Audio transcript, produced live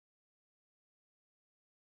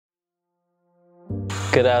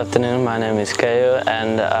Good afternoon, my name is Kayo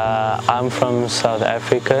and I'm from South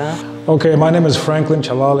Africa. Okay, my name is Franklin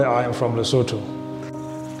Chalale, I am from Lesotho.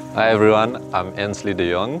 Hi everyone, I'm Ensley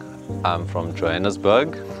de Jong, I'm from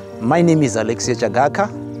Johannesburg. My name is Alexia Chagaka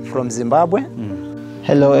from Zimbabwe.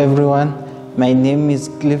 Hello everyone, my name is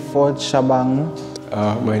Clifford Shabangu.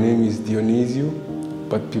 My name is Dionisio,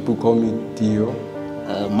 but people call me Dio.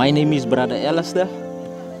 My name is Brother Alistair.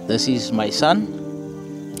 This is my son,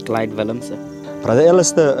 Clyde Willemse. Brother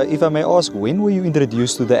Alistair, if I may ask, when were you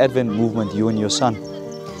introduced to the Advent movement, you and your son?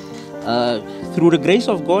 Through the grace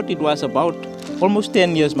of God, it was about almost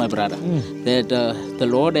 10 years, my brother, that the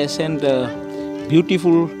Lord has sent a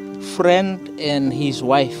beautiful friend and his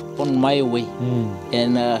wife on my way.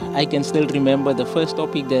 And I can still remember the first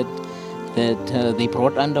topic that they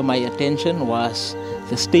brought under my attention was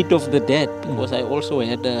the state of the dead, because I also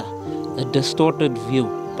had a distorted view.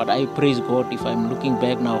 But I praise God if I'm looking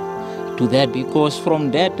back now to that, because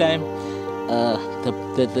from that time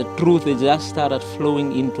the truth just started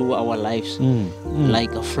flowing into our lives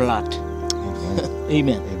like a flood.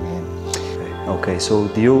 Amen. Amen. Okay, so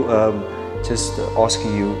Dio, just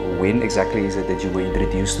asking you, when exactly is it that you were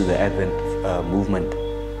introduced to the Advent movement?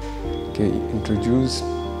 Okay, introduced,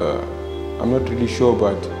 I'm not really sure,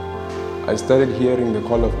 but I started hearing the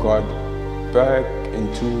call of God back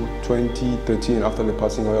into 2013 after the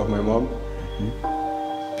passing away of my mom,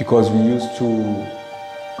 because we used to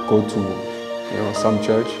go to some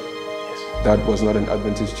church that was not an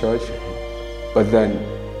Adventist church, but then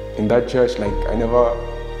in that church, like, I never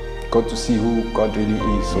got to see who God really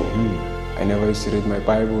is. So I never used to read my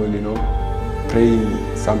Bible,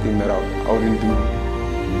 praying something that I wouldn't do.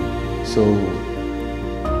 So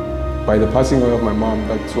by the passing away of my mom,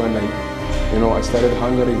 that's when I started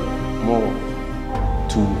hungering more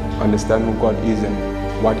to understand who God is and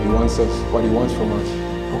what He wants from us.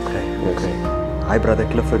 Okay, yes. Okay. Hi Brother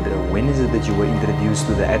Clifford, when is it that you were introduced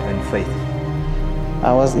to the Advent faith?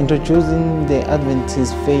 I was introduced in the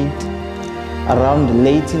Adventist faith around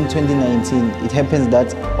late in 2019. It happens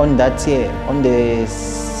that on that year, on the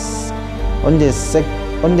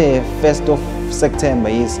 1st of September,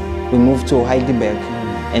 we moved to Heidelberg.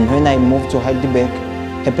 And when I moved to Heidelberg,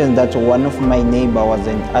 it happens that one of my neighbor was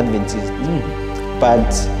an Adventist. But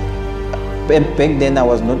back then I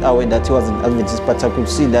was not aware that he was an Adventist, but I could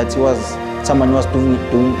see that he was someone who was doing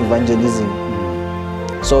evangelism.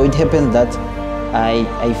 So it happened that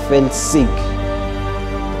I felt sick.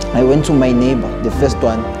 I went to my neighbor, the first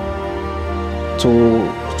one,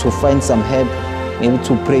 to find some help, maybe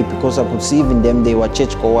to pray, because I could see even them, they were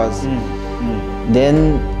churchgoers.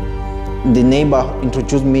 Then the neighbor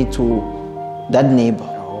introduced me to that neighbor,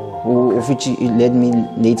 of which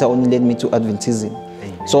later on led me to Adventism.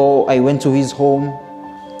 So I went to his home.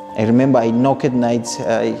 I remember I knocked at night.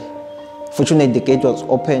 Fortunately, the gate was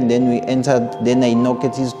open. Then we entered. Then I knocked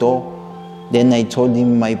at his door. Then I told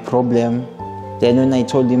him my problem. Then when I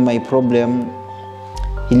told him my problem,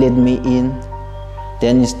 he let me in.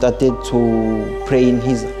 Then he started to pray in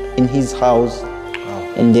his house.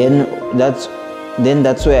 And then that's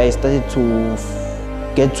where I started to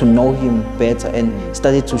get to know him better and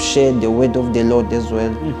started to share the word of the Lord as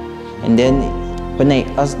well. And then when I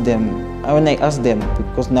asked them,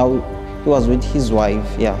 because now he was with his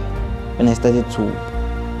wife, when I started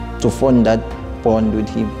to form that bond with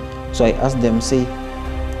him. So I asked them, say,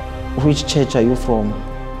 which church are you from?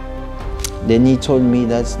 Then he told me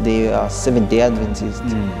that they are Seventh-day Adventists.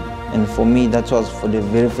 And for me, that was for the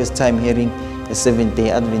very first time hearing a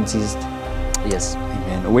Seventh-day Adventist. Yes.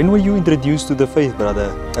 Amen. When were you introduced to the faith,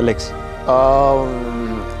 Brother Alex?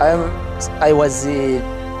 I was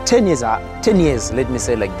 10 years, let me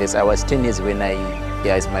say like this. I was 10 years when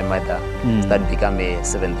as my mother that became a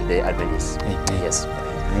Seventh-day Adventist. Amen. Yes.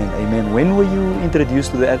 Amen. Amen. When were you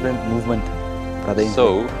introduced to the Advent movement, Brother?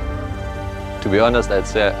 So, to be honest, I'd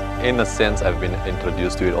say in a sense I've been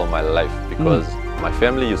introduced to it all my life, because my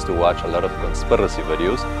family used to watch a lot of conspiracy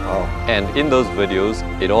videos. And in those videos,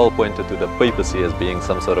 it all pointed to the papacy as being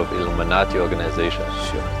some sort of Illuminati organization.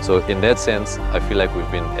 So in that sense, I feel like we've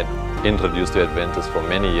been introduced to Adventists for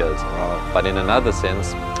many years. But in another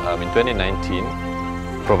sense, in 2019,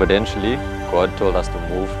 providentially, God told us to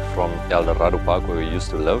move from El Dorado Park, where we used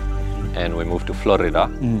to live, and we moved to Florida.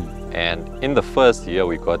 And in the first year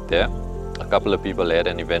we got there, a couple of people had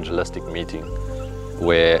an evangelistic meeting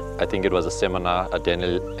where I think it was a seminar, a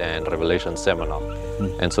Daniel and Revelation seminar.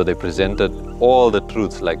 And so they presented all the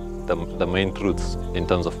truths, like the main truths in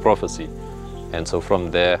terms of prophecy. And so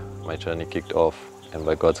from there, my journey kicked off, and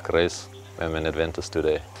by God's grace, I'm an Adventist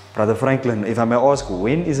today. Brother Franklin, if I may ask,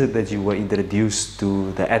 when is it that you were introduced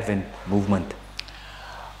to the Advent movement?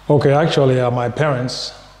 Okay, actually, my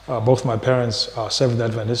parents, both my parents are Seventh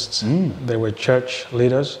Adventists. They were church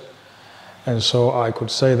leaders. And so I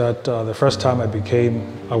could say that the first time I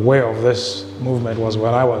became aware of this movement was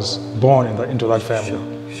when I was born into that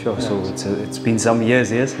family. Sure. Yes. So it's been some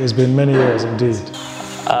years, yes? It's been many years indeed.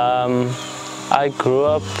 I grew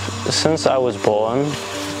up, since I was born,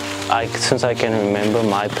 since I can remember,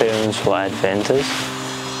 my parents were Adventists.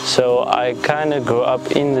 So I kind of grew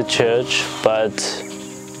up in the church, but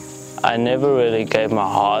I never really gave my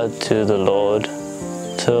heart to the Lord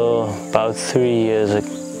till about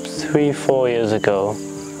 3-4 years ago.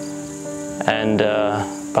 And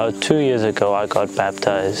about 2 years ago, I got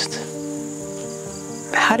baptized.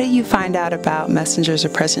 How did you find out about Messengers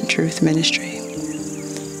of Present Truth Ministry?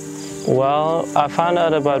 Well, I found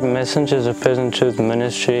out about Messengers of Present Truth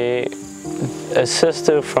Ministry. A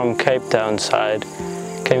sister from Cape Town side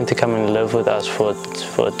came to come and live with us for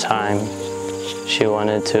a time. She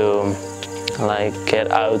wanted to get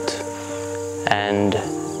out and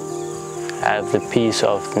have the peace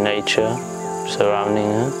of nature surrounding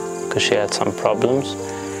her because she had some problems.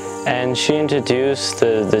 And she introduced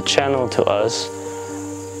the channel to us.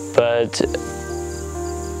 But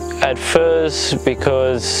at first,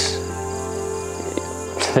 because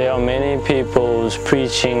there are many people who's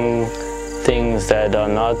preaching things that are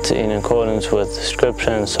not in accordance with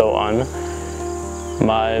scripture and so on,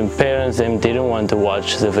 my parents didn't want to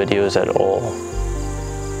watch the videos at all.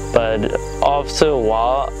 But after a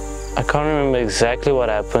while, I can't remember exactly what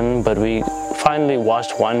happened, but we finally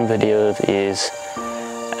watched one video of his,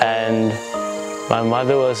 and my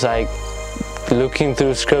mother was looking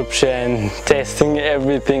through scripture and testing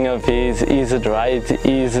everything of his. Is it right?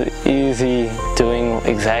 Is he doing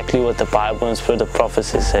exactly what the Bible and Spirit of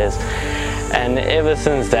Prophecy says? And ever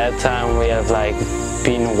since that time, we have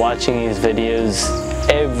been watching his videos,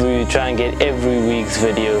 try and get every week's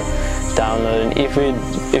video downloaded.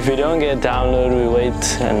 If we don't get downloaded, we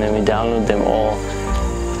wait and then we download them all.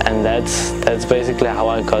 And that's basically how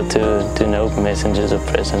I got to know Messengers of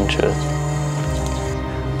Present Truth.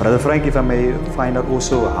 Brother Frank, if I may find out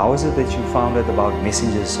also, how is it that you found out about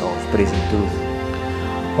Messengers of Present Truth?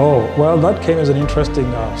 Oh, well, that came as an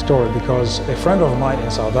interesting story because a friend of mine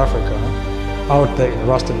in South Africa, out there in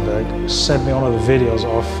Rustenburg, sent me one of the videos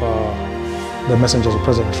of the Messengers of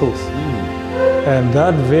Present Truth. And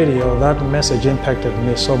that video, that message impacted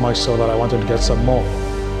me so much so that I wanted to get some more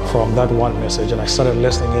from that one message, and I started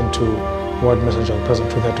listening into what Messengers of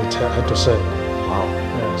Present Truth had to say. Wow.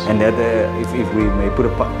 Yes. And that, if we may put a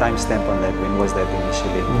timestamp on that, when was that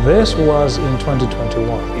initially? This was in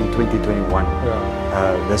 2021. In 2021? Yeah.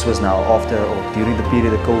 This was now after or during the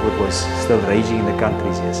period that COVID was still raging in the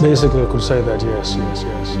countries, yes? Basically, I could say that, yes.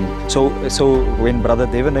 So when Brother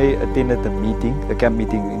Devaney attended the camp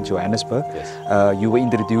meeting in Johannesburg, yes, you were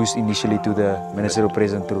introduced initially to the Minister of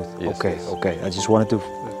Present Truth. Yes, okay, yes. okay. I just wanted to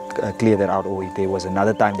clear that out, or if there was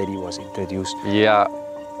another time that he was introduced. Yeah,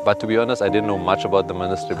 but to be honest, I didn't know much about the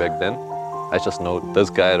ministry back then. I just know this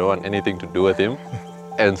guy, I don't want anything to do with him.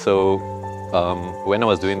 And so when I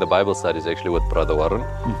was doing the Bible studies actually with Brother Warren,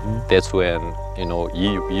 that's when, he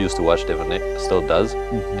used to watch Devaney, still does.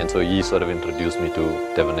 And so he sort of introduced me to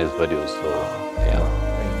Devaney's videos. So, yeah.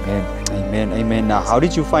 Amen. Now, how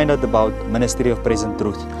did you find out about Ministry of Present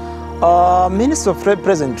Truth? Ministry of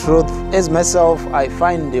Present Truth, as myself, I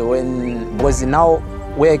find was now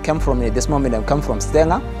where I come from at this moment. I come from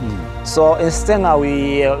Stenga. So in Stenga,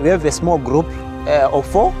 we have a small group of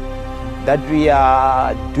 4 that we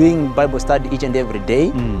are doing Bible study each and every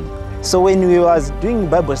day. So when we was doing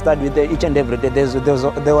Bible study with each and every day,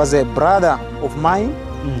 there was a brother of mine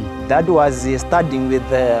that was studying with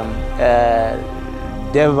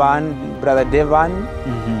Brother Devan,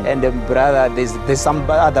 and the brother. There's some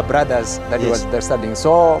other brothers that they're studying.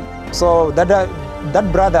 So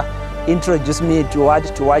that brother introduced me to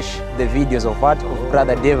watch the videos of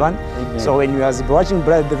Brother Devan. So when we was watching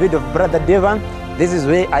the video of Brother Devan, this is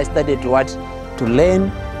where I started to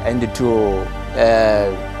learn and to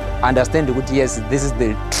understand that yes, this is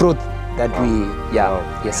the truth that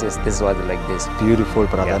yes, this was like this. Beautiful,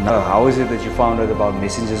 brother. Now, how is it that you found out about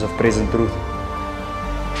Messengers of Present Truth?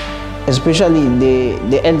 Especially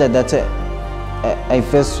the elder that I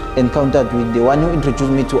first encountered with, the one who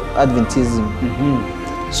introduced me to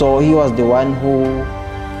Adventism. So he was the one who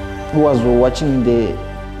was watching the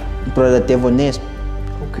Brother Devaney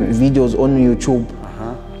videos on YouTube.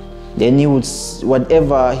 Then he would,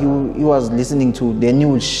 whatever he was listening to, then he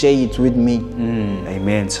would share it with me.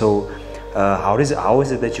 Amen. So how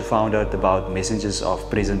is it that you found out about Messengers of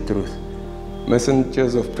Present Truth?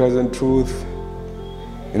 Messengers of Present Truth,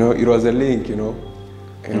 it was a link,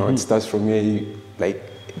 it starts from here,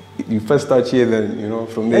 you first start here, then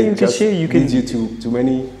from there you just leads you to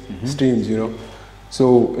many streams,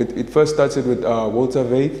 So it first started with Walter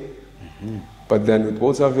Veith, but then with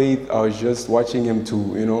Walter Veith, I was just watching him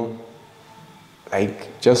to,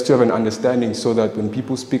 just to have an understanding, so that when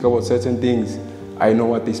people speak about certain things, I know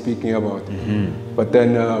what they're speaking about. But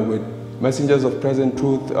then with Messengers of Present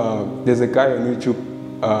Truth, there's a guy on YouTube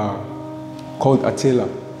called Attila.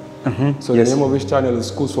 So the name of his channel is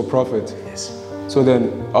Schools for Profit. Yes. So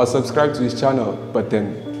then I subscribed to his channel, but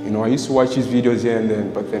then, I used to watch his videos here and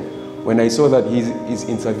then, but then when I saw that he's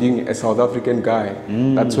interviewing a South African guy,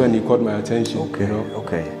 that's when he caught my attention.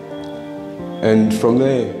 Okay. And from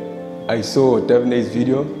there, I saw Devaney's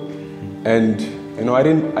video, and I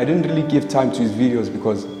didn't really give time to his videos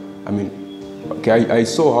because, I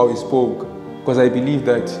saw how he spoke, because I believe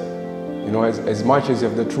that, as much as you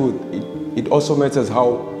have the truth, it also matters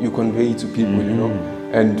how you convey it to people,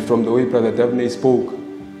 And from the way Brother Devaney spoke,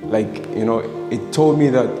 it told me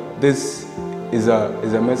that this is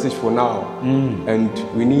a message for now, and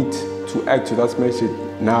we need to act to that message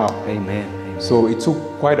now. Amen. So it took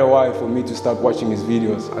quite a while for me to start watching his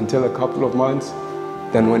videos, until a couple of months.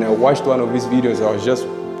 Then when I watched one of his videos, I was just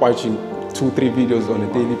watching 2-3 videos on a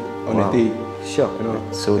day. Sure.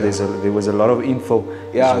 So there was a lot of info.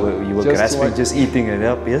 Yeah, you were grasping, just eating it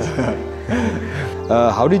up. Yes.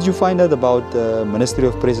 How did you find out about the Ministry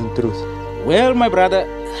of Present Truth? Well, my brother,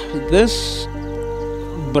 this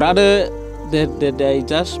brother that I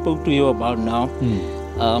just spoke to you about now,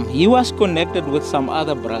 he was connected with some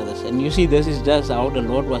other brothers, and you see, this is just how the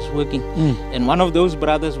Lord was working. And one of those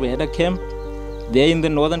brothers, we had a camp there in the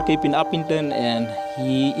Northern Cape in Uppington, and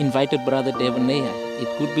he invited Brother Devaney. It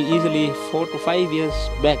could be easily 4 to 5 years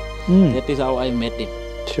back. That is how I met him.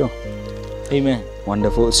 Sure. Amen.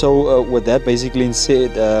 Wonderful. So with that basically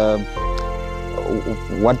said,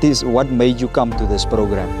 what made you come to this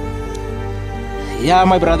program? Yeah,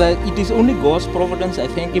 my brother, it is only God's providence. I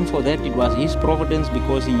thank him for that. It was his providence,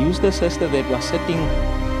 because he used a sister that was sitting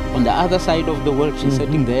on the other side of the world. She's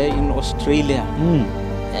sitting there in Australia.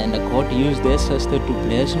 And God used that sister to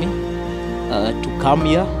bless me to come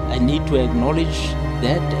here. I need to acknowledge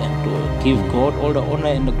that and to give God all the honor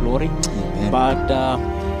and the glory. But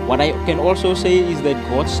what I can also say is that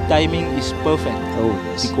God's timing is perfect.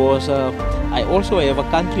 Because I also have a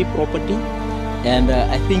country property, and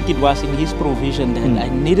I think it was in His provision that I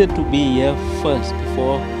needed to be here first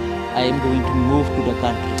before I am going to move to the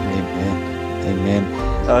country. Amen.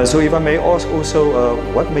 So if I may ask also,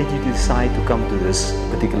 what made you decide to come to this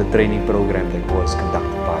particular training program that was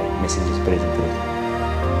conducted by Messengers Present Truth?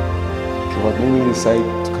 What made me decide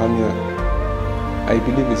to come here, I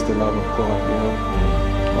believe it's the love of God,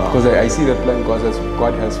 Because I see the plan God has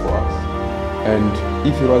for us. And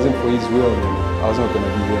if it wasn't for His will, I was not going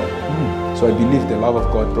to be here. So I believe the love of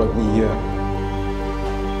God brought me here.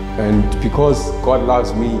 And because God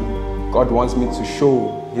loves me, God wants me to show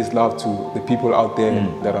His love to the people out there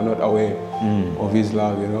that are not aware of His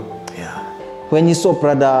love, When you saw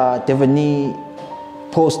Brother Devaney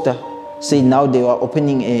poster, say now they were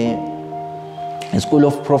opening a school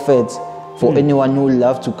of prophets for anyone who would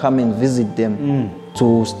love to come and visit them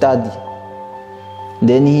to study.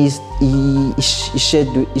 Then he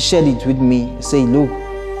shared it with me, say, look,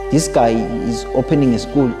 this guy is opening a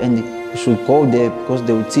school and you should go there because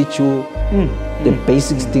they will teach you the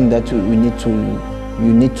basic thing that you need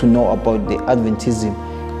to know about the Adventism.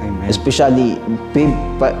 Amen. Especially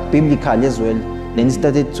biblical as well. Then he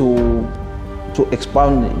started to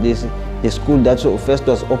expound the school that first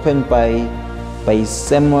was opened by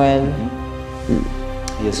Samuel.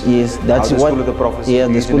 Yes, that's the what. School of the Prophets. Yeah,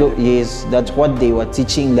 the school. Yes, that's what they were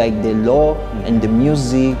teaching, like the law and the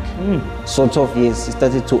music, sort of. Yes, he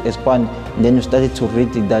started to expand. And then we started to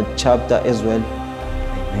read that chapter as well.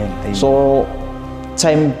 Amen. So,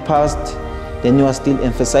 time passed. Then he was still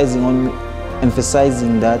emphasizing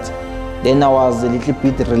that. Then I was a little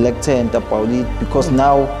bit reluctant about it, because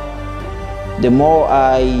now, the more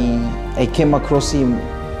I came across him,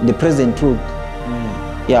 the present truth.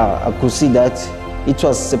 Yeah, I could see that it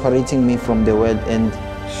was separating me from the world, and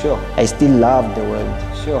I still love the world.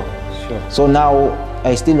 So now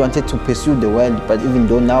I still wanted to pursue the world, but even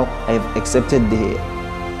though now I have accepted the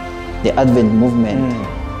Advent movement.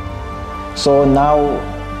 So now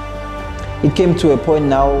it came to a point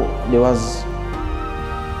now, there was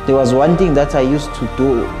one thing that I used to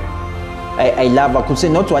do. I love, I could say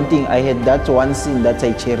not one thing, I had that one sin that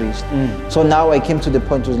I cherished. So now I came to the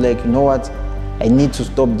point, was like, you know what? I need to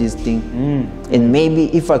stop this thing. And maybe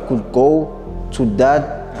if I could go to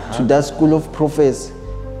that school of prophets,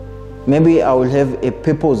 maybe I will have a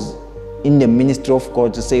purpose in the ministry of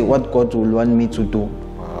God to say what God will want me to do.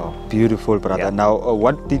 Beautiful, brother. Yeah. Now,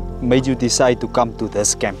 what made you decide to come to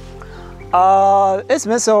this camp? As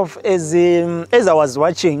myself, as I was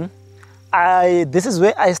watching, this is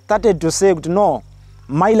where I started to say, no,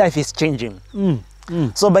 my life is changing.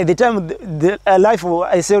 So by the time the life,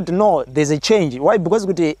 I said, no, there's a change. Why? Because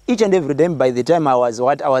each and every day, by the time I was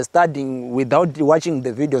studying without watching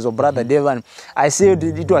the videos of Brother Devan, I said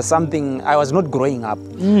it was something, I was not growing up.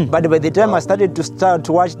 But by the time I started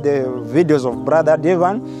to watch the videos of Brother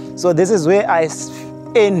Devan, so this is where I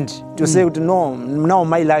end to say to know now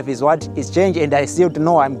my life is what is changed, and I see to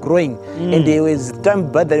know I'm growing. And there was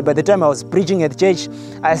time, by the time I was preaching at church,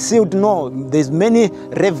 I see to know there's many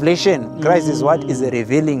revelation. Christ is what is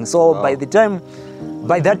revealing. So by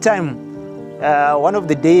that time, one of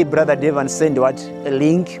the day Brother Devan sent a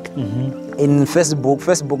link in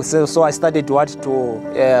Facebook. So I started to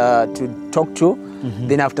talk to.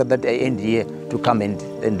 Then after that I end here to come and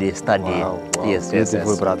study. Wow. Yes,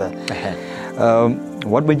 Beautiful, yes. brother.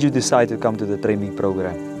 What made you decide to come to the training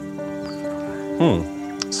program?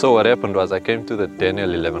 So what happened was I came to the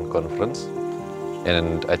Daniel 11 conference,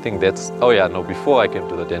 and I think before I came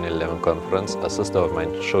to the Daniel 11 conference, a sister of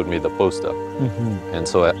mine showed me the poster. And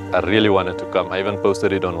so I really wanted to come. I even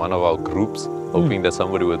posted it on one of our groups, hoping that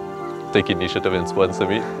somebody would take initiative and sponsor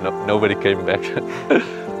me. Nobody came back.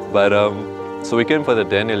 But so we came for the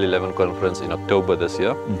Daniel 11 conference in October this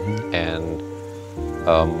year, and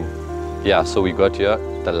so we got here.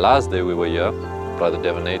 The last day we were here, Brother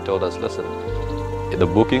Devaney told us, listen, the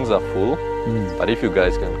bookings are full, but if you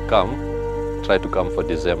guys can come, try to come for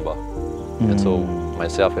December. And so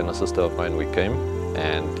myself and a sister of mine, we came,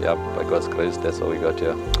 and by God's grace, that's how we got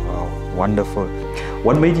here. Wow, wonderful.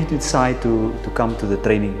 What made you decide to come to the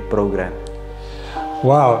training program?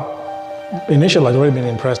 Wow. Initially, I'd already been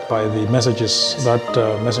impressed by the messages that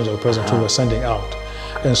Messenger of the Present were sending out.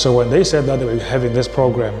 And so when they said that they were having this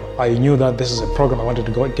program, I knew that this is a program I wanted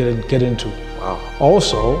to get into. Wow.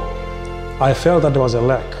 Also, I felt that there was a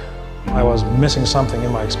lack. I was missing something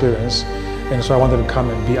in my experience, and so I wanted to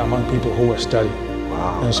come and be among people who were studying.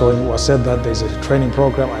 Wow. And so when it was said that there's a training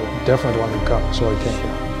program, I definitely wanted to come, so I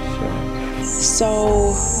came.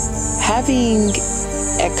 So, having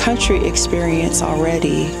a country experience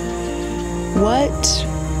already, what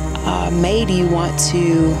made you want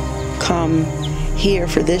to come here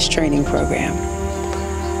for this training program?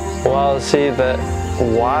 Well, see,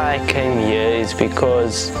 why I came here is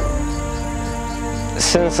because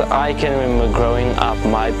since I can remember growing up,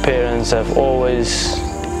 my parents have always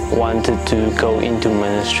wanted to go into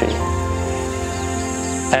ministry.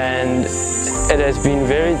 And it has been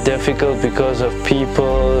very difficult because of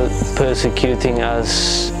people persecuting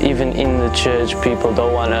us. Even in the church, people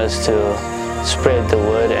don't want us to spread the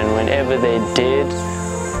word, and whenever they did,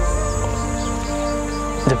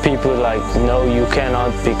 the people like, no, you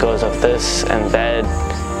cannot because of this and that.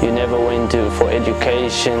 You never went for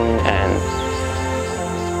education. And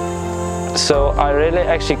so I really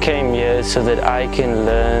actually came here so that I can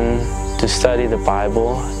learn to study the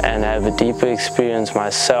Bible and have a deeper experience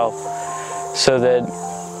myself, so that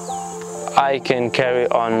I can carry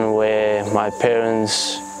on where my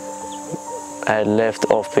parents had left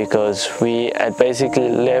off, because we had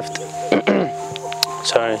basically left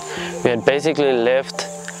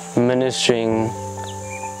ministering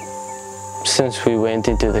since we went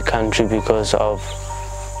into the country, because of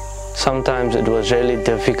sometimes it was really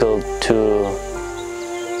difficult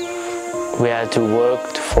we had to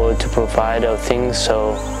work to provide our things,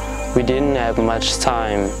 so we didn't have much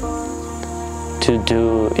time to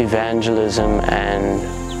do evangelism and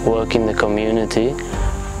work in the community.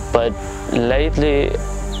 But lately,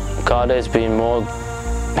 God has been more,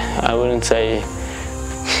 I wouldn't say,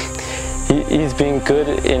 He's been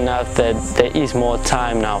good enough that there is more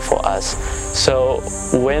time now for us. So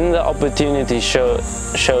when the opportunity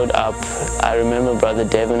showed up, I remember Brother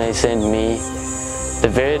Devaney sent me, the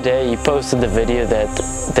very day he posted the video that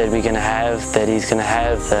he's gonna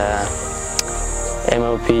have the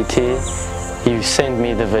MOPT, he sent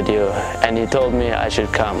me the video and he told me I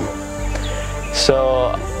should come.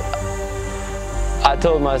 So I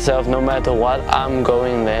told myself, no matter what, I'm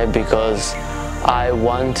going there, because I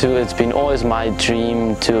want to. It's been always my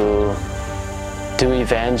dream to do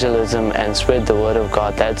evangelism and spread the word of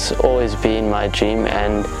God. That's always been my dream,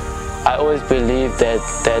 and I always believe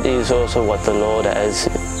that is also what the Lord has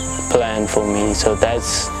planned for me. So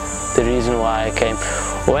that's the reason why I came.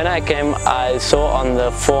 When I came, I saw on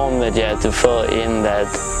the form that you had to fill in that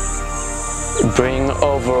bring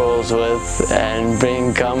overalls with and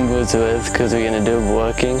bring gumboots with, because we're going to do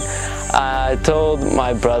working. I told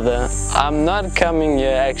my brother, I'm not coming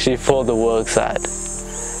here actually for the work side.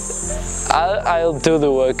 I'll do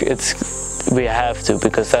the work. We have to,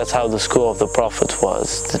 because that's how the school of the prophet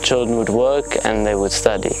was. The children would work and they would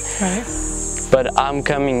study. Right. But I'm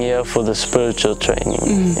coming here for the spiritual training,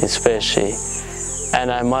 especially. And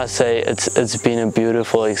I must say, it's been a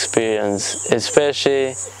beautiful experience.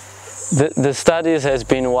 Especially, the studies has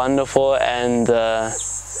been wonderful, and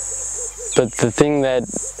but the thing that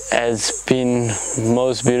has been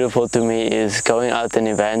most beautiful to me is going out and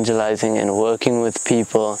evangelizing and working with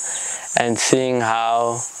people and seeing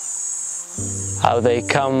how they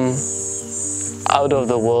come out of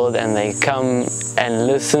the world and they come and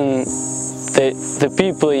listen. The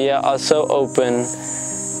people here are so open.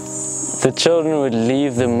 The children would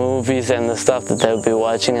leave the movies and the stuff that they'll be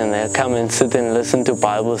watching, and they'll come and sit and listen to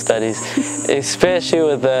Bible studies, especially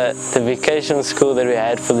with the vacation school that we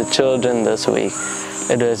had for the children this week.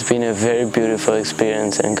 It has been a very beautiful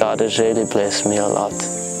experience, and God has really blessed me a lot,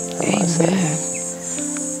 I must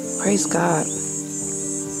say. Praise God.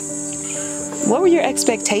 What were your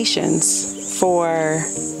expectations for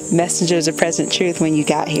Messengers of Present Truth when you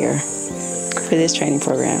got here for this training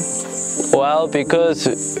program? Well, because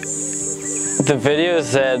the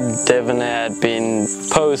videos that Devaney had been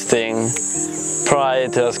posting prior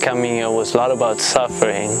to us coming here was a lot about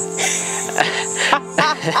suffering.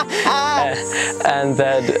 And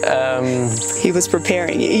that he was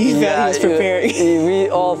preparing. He was preparing. We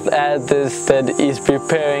all had this, that he's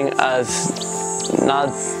preparing us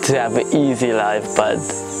not to have an easy life, but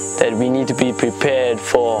that we need to be prepared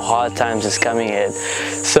for hard times that's coming ahead.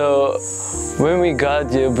 So when we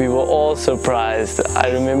got here, we were all surprised.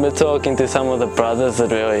 I remember talking to some of the brothers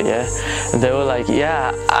that were here, and they were like,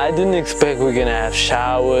 yeah, I didn't expect we're gonna have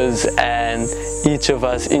showers and each of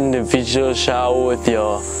us individual shower with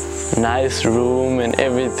your nice room and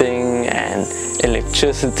everything, and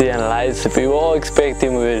electricity and lights. We were all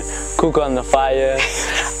expecting we would cook on the fire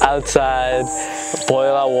outside,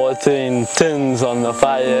 boil our water in tins on the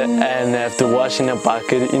fire, and have to wash in a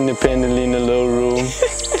bucket independently in a little room.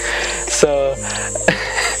 So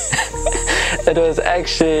it was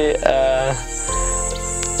actually,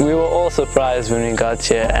 we were all surprised when we got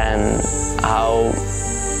here and how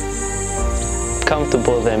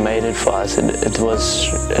comfortable they made it for us. It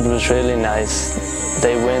was really nice.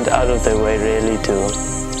 They went out of their way really to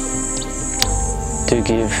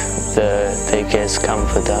give their guests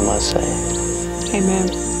comfort, I must say. Amen.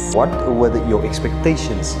 What were your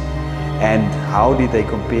expectations, and how did they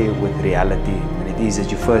compare with reality when it is that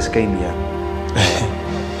you first came here?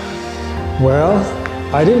 Well,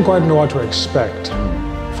 I didn't quite know what to expect.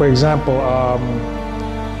 For example,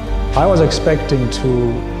 I was expecting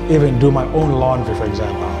to even do my own laundry, for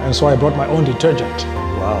example. And so I brought my own detergent.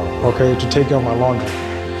 Wow. Okay, to take care of my laundry.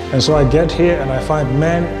 And so I get here and I find,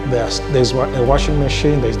 man, there's a washing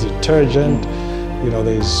machine, there's detergent,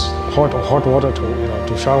 there's hot water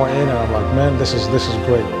to shower in, and I'm like, man, this is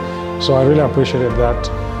great. So I really appreciated that.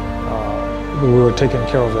 We were taken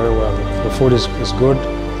care of very well. The food is good.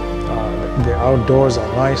 The outdoors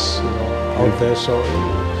are nice, out there. So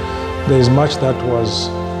there's much that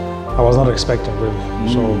I was not expecting,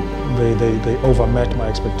 really. So they overmet my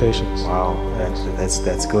expectations. Wow,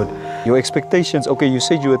 that's good. Your expectations, okay, you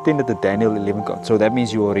said you attended the Daniel 11 camp, so that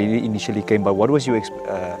means you already initially came, but what was your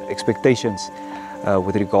expectations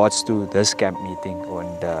with regards to this camp meeting?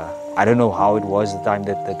 And I don't know how it was the time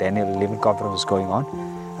that the Daniel 11 conference was going on,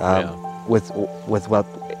 with what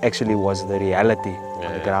actually was the reality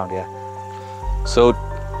on the ground, So,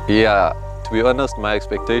 to be honest, my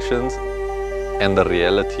expectations and the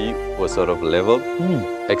reality was sort of leveled,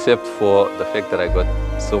 except for the fact that I got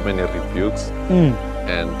so many rebukes,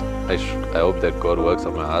 and I hope that God works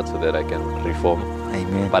on my heart so that I can reform.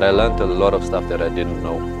 Amen. But I learned a lot of stuff that I didn't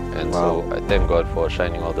know, and so I thank God for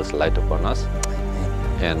shining all this light upon us.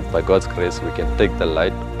 And by God's grace, we can take the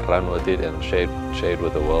light, run with it, and share it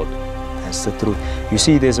with the world. That's the truth. You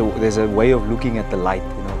see, there's a way of looking at the light.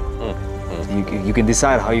 You can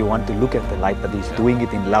decide how you want to look at the light, but He's doing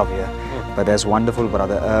it in love. But that's wonderful,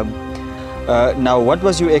 brother. Now, what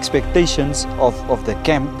was your expectations of the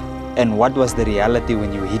camp, and what was the reality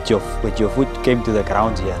when you hit your foot came to the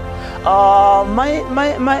ground here? My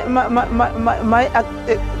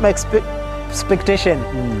expectation.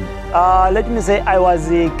 Let me say, I was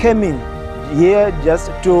coming here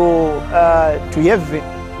just to have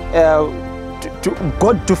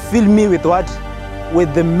God to fill me with what?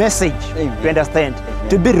 With the message. Amen. You understand? Amen.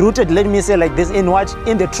 To be rooted, let me say like this, in what?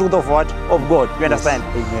 In the truth of what? Of God. You understand?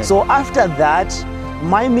 Yes. So after that,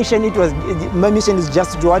 my mission is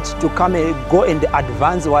just to what? To come and go and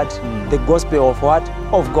advance what? The gospel of what?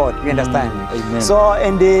 Of God. You understand? Amen. So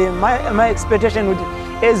and my expectation would,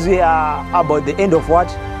 as we are about the end of what?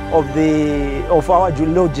 of our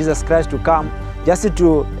Lord Jesus Christ to come, just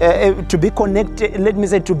to be connected, let me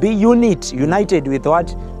say, to be united with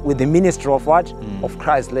what? With the ministry of what? Of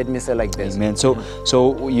Christ, let me say like this. Amen. So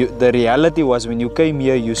the reality was when you came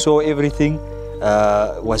here, you saw everything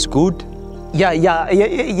was good.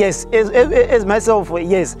 Yes. As myself,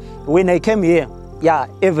 yes. When I came here,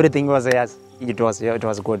 everything was yes. It was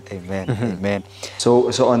good. Amen. Amen. So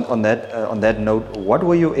on that note, what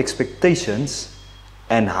were your expectations,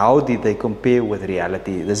 and how did they compare with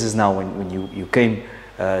reality? This is now when you came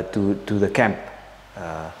to the camp.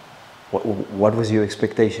 What was your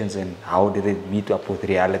expectations, and how did it meet up with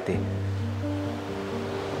reality?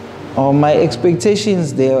 My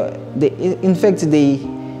expectations, in fact,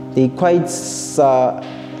 they quite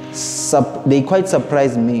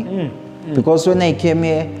surprised me, because when I came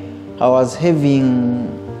here, I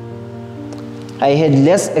had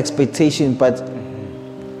less expectation, but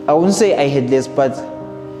I wouldn't say I had less, but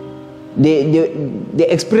the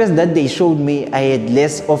experience that they showed me, I had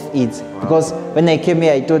less of it. Because when I came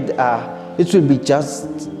here, I thought it will be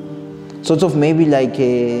just sort of maybe like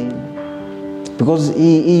because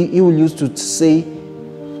he will used to say,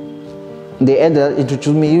 the elder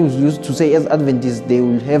introduced me, he used to say as Adventists they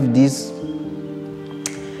will have this,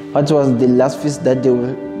 what was the last feast that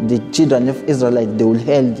the children of Israelite they will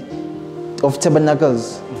held of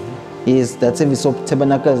tabernacles. Is that service of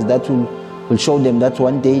tabernacles that will show them that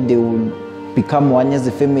one day they will become one as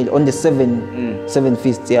a family on the seven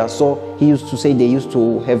feasts. So he used to say they used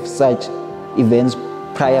to have such events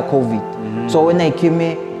prior COVID. So when I came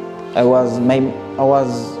here, I was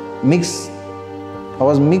mixed.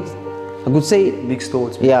 I could say Mixed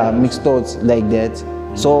thoughts. Mixed thoughts like that.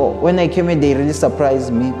 So when I came here, they really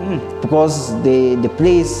surprised me, because the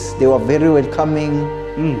place, they were very welcoming,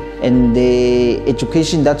 and the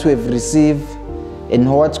education that we have received, and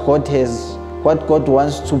what God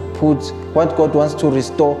wants to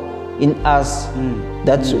restore in us,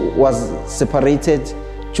 that was separated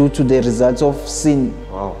due to the results of sin.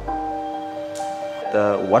 Wow.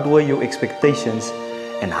 What were your expectations,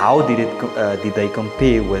 and how did they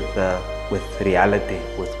compare with reality,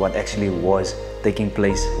 with what actually was taking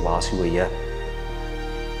place whilst you were here?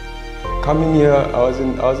 Coming here, I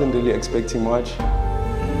wasn't really expecting much.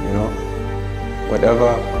 You know, whatever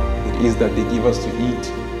it is that they give us to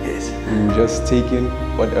eat, yes, we just take in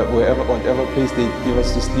whatever place they give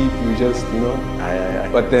us to sleep. We just, you know.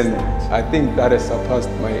 But then I think that has surpassed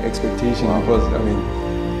my expectation, because I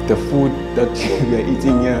mean, the food that we are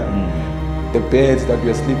eating here, the beds that we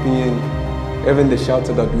are sleeping in, even the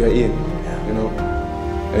shelter that we are in, you know,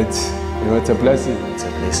 it's a blessing. It's a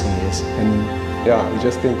blessing, yes. And we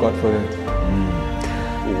just thank God for that.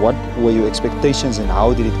 What were your expectations, and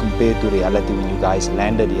how did it compare to reality when you guys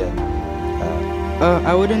landed here?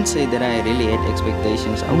 I wouldn't say that I really had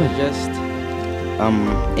expectations. I was just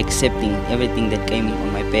accepting everything that came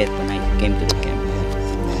on my path when I came to the camp.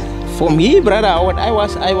 For me, brother, I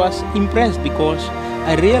was impressed, because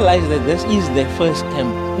I realized that this is the first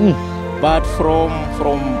camp. But from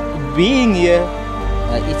being here,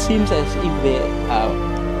 it seems as if they are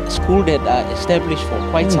school that are established for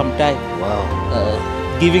quite some time. Wow.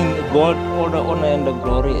 Giving God all the honor and the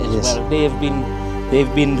glory as well.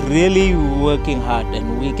 They've been really working hard,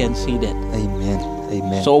 and we can see that. Amen.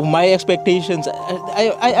 Amen. So my expectations,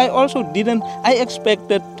 I also didn't. I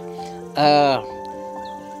expected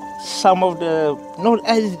some of the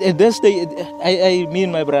I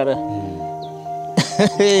mean, my brother.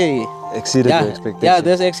 Exceeded your expectations. Yeah,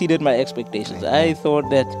 this exceeded my expectations. Amen. I thought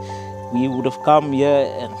that we would have come here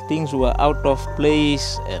and things were out of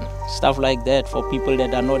place and stuff like that for people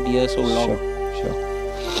that are not here so long.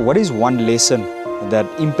 Sure. What is one lesson that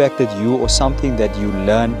impacted you, or something that you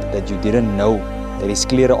learned that you didn't know, that is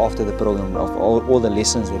clearer after the program, of all the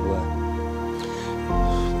lessons that were?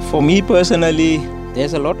 For me personally,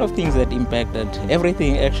 there's a lot of things that impacted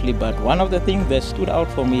everything actually, but one of the things that stood out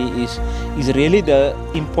for me is really the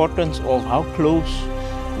importance of how close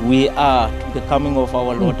we are to the coming of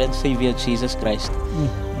our Lord and Savior Jesus Christ.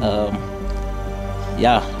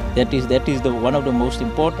 That is one of the most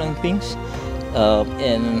important things,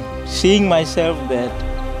 and seeing myself that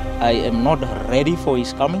I am not ready for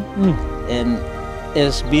His coming, and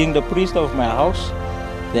as being the priest of my house,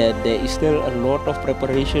 that there is still a lot of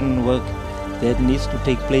preparation work that needs to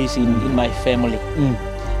take place in my family.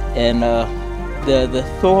 And the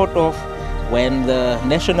thought of when the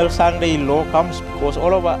National Sunday Law comes, because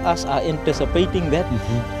all of us are anticipating that,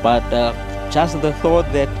 but just the thought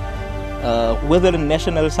that with the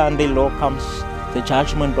National Sunday Law comes the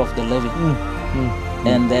judgment of the living,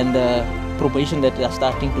 and then the probation that are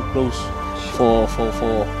starting to close for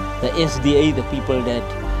the SDA, the people that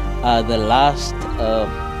are the last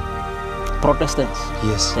Protestants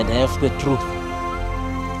Yes. that have the truth.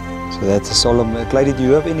 So that's a solemn. Clyde, do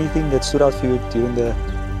you have anything that stood out for you during the?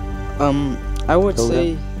 I would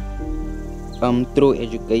program? say through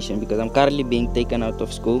education, because I'm currently being taken out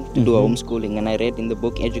of school to do homeschooling, and I read in the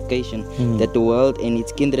book Education that the world and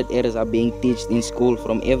its kindred errors are being taught in school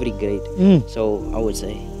from every grade. So I would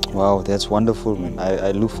say. Wow, that's wonderful, man.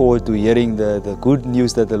 I look forward to hearing the good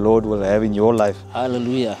news that the Lord will have in your life.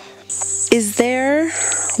 Hallelujah. Is there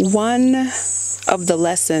one of the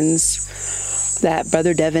lessons that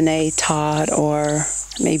Brother Devaney taught, or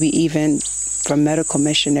maybe even from Medical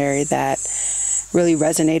Missionary, that really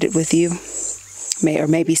resonated with you? Or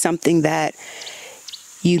maybe something that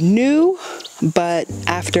you knew, but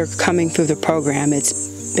after coming through the program,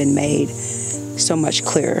 it's been made so much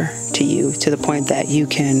clearer to you, to the point that you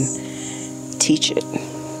can teach it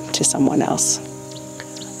to someone else?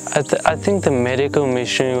 I think the medical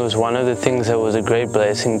missionary was one of the things that was a great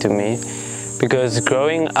blessing to me, because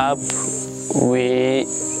growing up we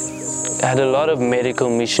had a lot of medical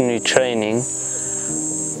missionary training,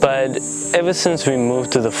 but ever since we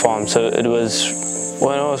moved to the farm, so it was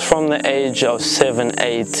when I was from the age of 7,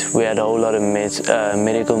 8, we had a whole lot of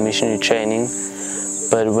medical missionary training,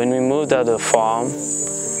 but when we moved out of the farm,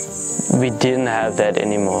 we didn't have that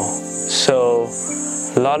anymore. So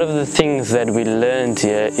a lot of the things that we learned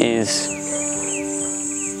here is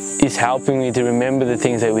helping me to remember the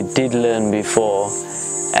things that we did learn before,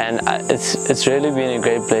 and it's really been a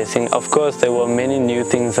great blessing. Of course, there were many new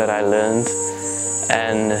things that I learned,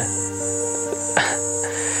 and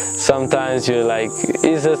sometimes you're like,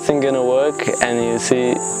 is this thing gonna work? And you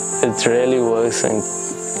see it really works, and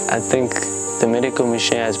I think the medical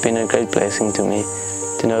missionary has been a great blessing to me,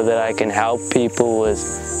 to know that I can help people with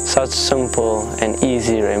such simple and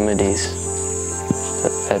easy remedies.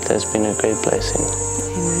 That has been a great blessing.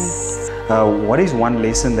 What is one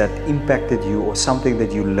lesson that impacted you, or something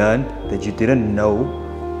that you learned that you didn't know,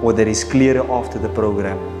 or that is clearer after the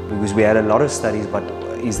program? Because we had a lot of studies, but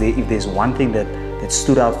if there's one thing that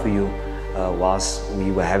stood out for you whilst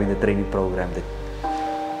we were having the training program?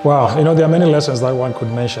 Well, you know, there are many lessons that one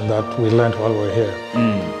could mention that we learned while we were here.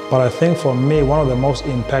 But I think for me, one of the most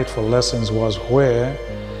impactful lessons was where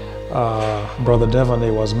Brother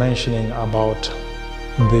Devaney was mentioning about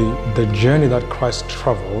the journey that Christ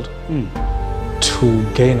traveled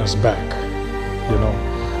to gain us back. You know,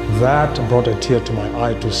 that brought a tear to my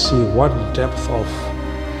eye to see what depth of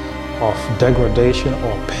degradation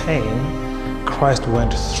or pain Christ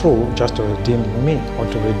went through just to redeem me, or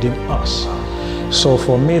to redeem us. So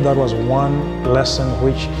for me, that was one lesson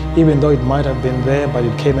which, even though it might have been there, but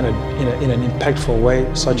it came in an impactful way,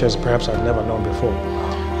 such as perhaps I'd never known before.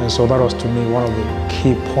 And so that was, to me, one of the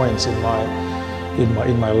key points in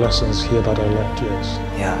my lessons here that I learned. Yes.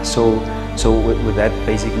 Yeah. So with that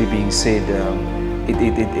basically being said,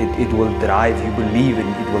 it will drive you, believe, and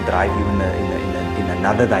it will drive you in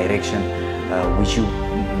another direction, which you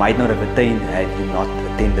might not have attained had you not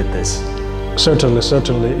attended this. Certainly,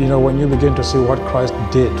 certainly. You know, when you begin to see what Christ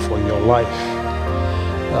did for your life,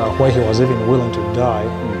 where he was even willing to die,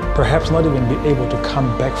 perhaps not even be able to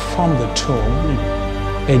come back from the tomb,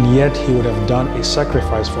 and yet he would have done a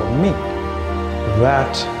sacrifice for me.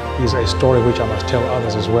 That is a story which I must tell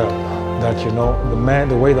others as well. That, you know,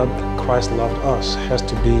 the way that Christ loved us has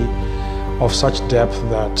to be of such depth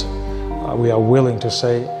that we are willing to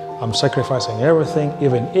say, I'm sacrificing everything,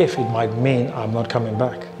 even if it might mean I'm not coming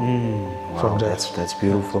back from death. That's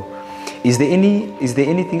beautiful. Is there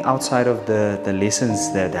anything outside of the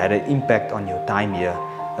lessons that had an impact on your time here?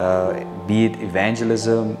 Be it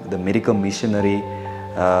evangelism, the medical missionary,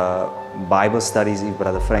 Bible studies if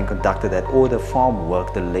Brother Frank conducted that, or the farm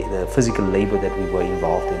work, the physical labor that we were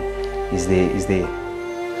involved in. Is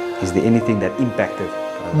there anything that impacted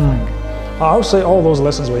Frank? I would say all those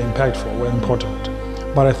lessons were impactful, were important.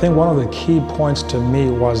 But I think one of the key points to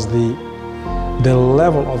me was the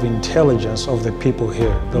level of intelligence of the people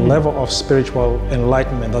here, the level of spiritual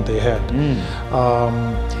enlightenment that they had.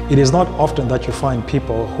 It is not often that you find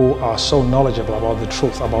people who are so knowledgeable about the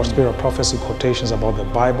truth, about spirit of prophecy, quotations about the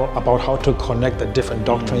Bible, about how to connect the different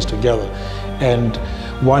doctrines together. And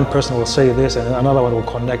one person will say this, and another one will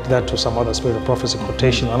connect that to some other spirit of prophecy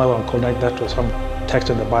quotation, another one will connect that to some text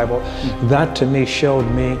in the Bible. That to me showed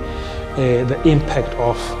me the impact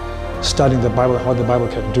of studying the Bible and what the Bible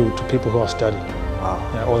can do to people who are studying.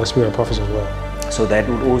 Wow. Yeah, or the spirit of prophecy as well. So that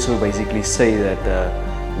would also basically say that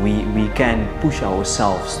we can push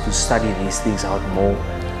ourselves to study these things out more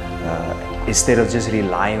instead of just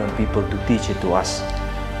relying on people to teach it to us.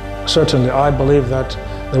 Certainly, I believe that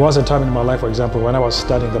there was a time in my life, for example, when I was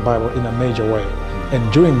studying the Bible in a major way.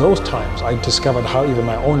 And during those times, I discovered how even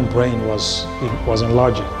my own brain was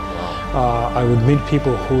enlarging. I would meet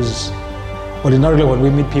people whose, ordinarily when we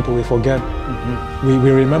meet people, we forget, we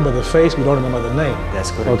remember the face, we don't remember the name.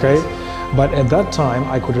 That's correct. Okay? But at that time,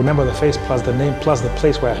 I could remember the face plus the name plus the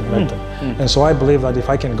place where I had met them. And so I believe that if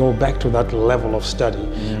I can go back to that level of study,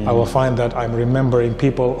 I will find that I'm remembering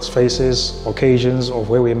people's faces, occasions of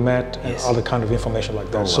where we met, and other kind of information like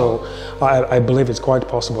that. So I believe it's quite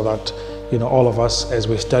possible that, you know, all of us, as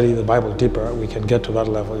we study the Bible deeper, we can get to that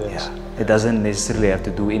level. Yes. It doesn't necessarily have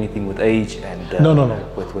to do anything with age and no.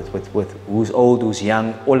 With who's old, who's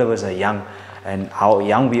young. All of us are young, and how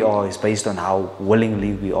young we are is based on how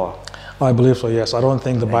willingly we are. I believe so, yes. I don't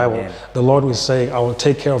think the Bible, the Lord was saying, I will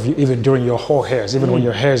take care of you even during your whole hairs. Even when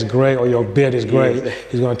your hair is gray or your beard is gray,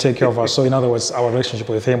 He's going to take care of us. So in other words, our relationship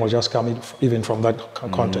with Him will just come even from that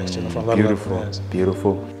context, you know, from that beautiful, level. Yes.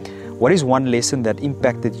 Beautiful. What is one lesson that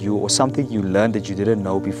impacted you or something you learned that you didn't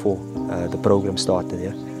know before the program started?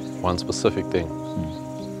 Yeah? One specific thing.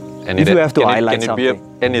 And if you have to highlight something. Can it be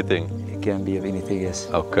of anything? It can be of anything, yes.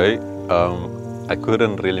 Okay. I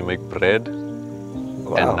couldn't really make bread.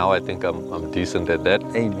 And now I think I'm decent at that.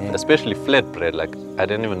 Amen. Especially flat bread. Like, I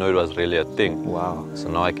didn't even know it was really a thing. Wow. So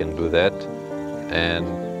now I can do that. And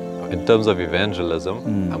in terms of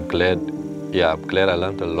evangelism, I'm glad I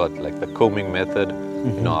learned a lot. Like the combing method,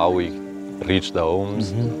 you know, how we reach the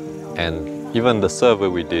homes, and even the survey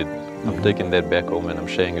we did. I'm taking that back home and I'm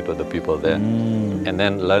sharing it with the people there. And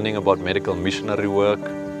then learning about medical missionary work.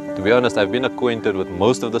 To be honest, I've been acquainted with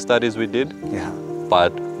most of the studies we did. Yeah.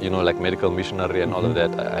 But, you know, like medical missionary and all of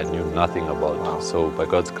that, I knew nothing about. Wow. So by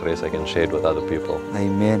God's grace, I can share it with other people.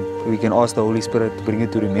 Amen. We can ask the Holy Spirit to bring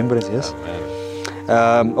it to remembrance, yes?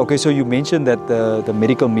 Amen. Okay, so you mentioned that the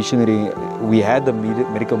medical missionary, we had the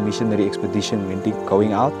medical missionary expedition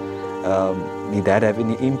going out. Did that have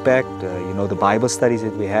any impact? You know, the Bible studies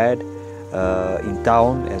that we had in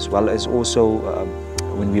town, as well as also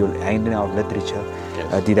when we were handing out literature.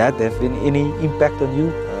 Yes. Did that have any impact on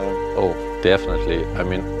you? Oh, definitely. I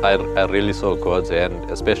mean, I really saw God's hand,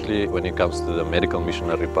 especially when it comes to the medical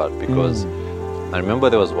missionary part, because I remember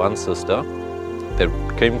there was one sister that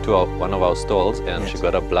came to one of our stalls and she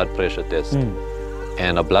got a blood pressure test.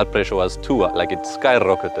 And her blood pressure was like it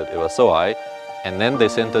skyrocketed. It was so high. And then they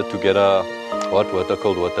sent her to get a cold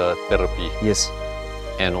water therapy. Yes.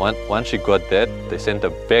 And once she got that, they sent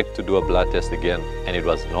her back to do a blood test again, and it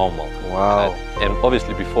was normal. Wow. And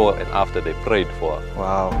obviously before and after they prayed for her.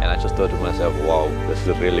 Wow. And I just thought to myself, wow, this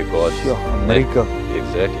is really God. Sure, a miracle.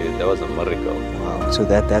 Exactly, that was a miracle. Wow. So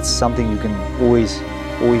that's something you can always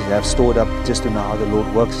have stored up, just to know how the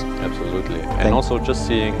Lord works. Absolutely. And also just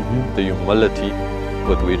seeing the humility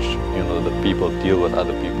with which, you know, the people deal with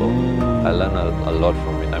other people. I learned a lot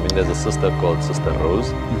from it. I mean, there's a sister called Sister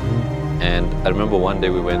Rose. And I remember one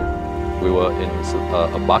day we were in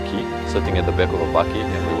a bakkie, sitting at the back of a bakkie,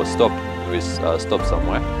 and we were stopped. We stopped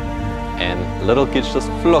somewhere, and little kids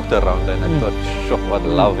just flocked around, and I thought, sure,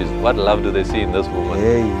 what love do they see in this woman?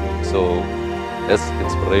 Hey. So that's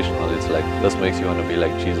inspirational. It's like, this makes you want to be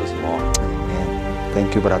like Jesus more. Amen.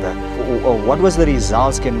 Thank you, brother. What was the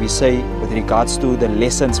results, can we say, with regards to the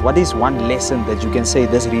lessons? What is one lesson that you can say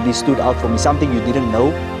this really stood out for me? Something you didn't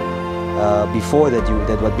know before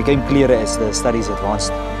that what became clearer as the studies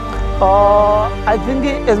advanced? I think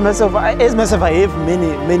as myself I have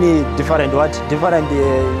many different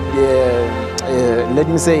let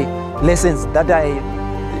me say lessons that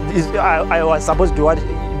I was supposed to watch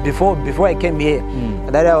before I came here,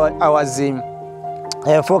 that I was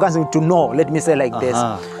focusing to know, let me say like this.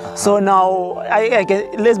 So now I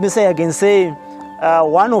can say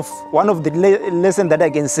one of the lessons that I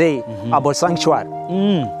can say about sanctuary.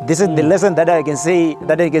 This is the lesson that I can say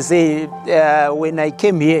when I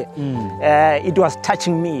came here. It was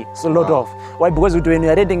touching me a lot of. Why? Because when we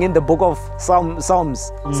are reading in the book of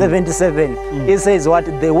Psalms 77, it says what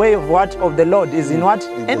the way of the Lord is in what?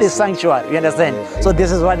 In the sanctuary. You understand? So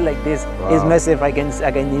this is what like this is message I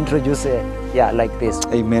can introduce like this.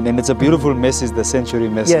 Amen. And it's a beautiful message, the sanctuary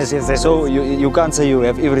message. Yes. So you can't say you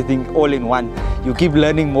have everything all in one. You keep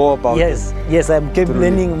learning more about it. Yes, I keep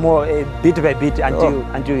learning more bit by bit until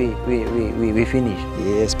we finish.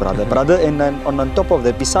 Yes, brother. And then on top of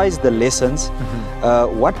that, besides the lessons,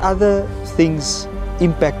 what other things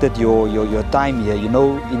impacted your time here? You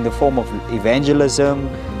know, in the form of evangelism,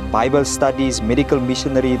 Bible studies, medical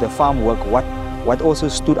missionary, the farm work. What also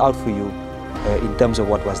stood out for you in terms of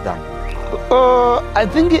what was done? I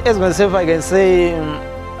think as myself I can say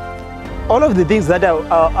all of the things that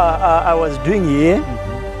I was doing here,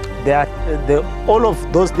 all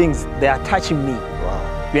of those things, they are touching me.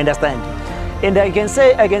 Wow. You understand? And I can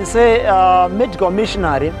say medical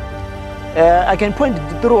missionary. I can point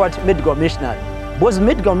through what medical missionary. Because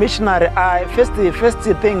medical missionary, first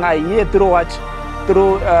thing I hear through what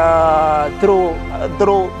through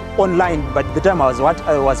online. But the time I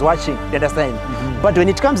was watching, you understand. But when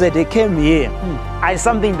it comes that they came here, I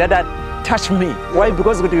something that touched me. Why?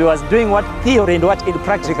 Because we was doing what theory and what in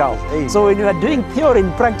practical. So when you are doing theory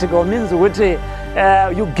and practical means what you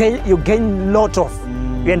gain lot of.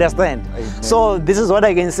 You understand? Amen. So this is what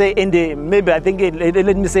I can say. In the maybe I think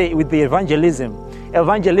let me say with the evangelism.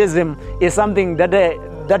 Evangelism is something that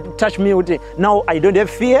touched me. Now I don't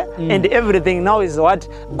have fear, and everything now is what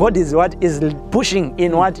God is pushing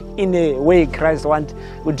in a way Christ want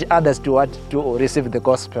with others to receive the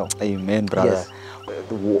gospel. Amen, brother. Yes.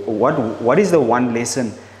 What is the one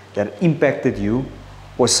lesson that impacted you,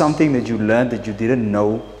 or something that you learned that you didn't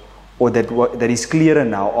know, or that is clearer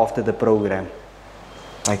now after the program?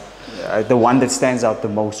 Like the one that stands out the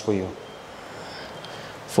most for you?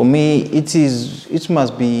 For me, it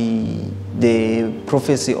must be the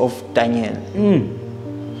prophecy of Daniel,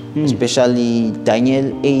 especially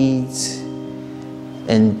Daniel 8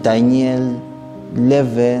 and Daniel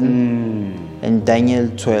 11 and Daniel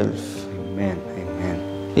 12. Amen, amen.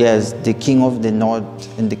 Yes, the king of the north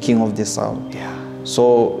and the king of the south. Yeah.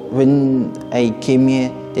 So when I came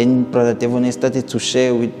here, then Brother Devaney started to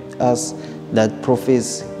share with us that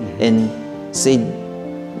prophecy and said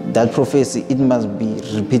that prophecy, it must be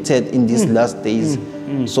repeated in these last days.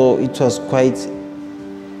 So it was quite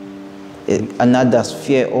another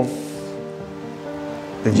sphere of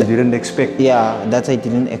that you didn't expect. Yeah, that I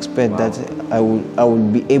didn't expect. Wow. That I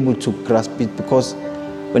would be able to grasp it, because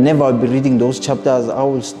whenever I'll be reading those chapters, I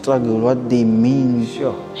will struggle what they mean.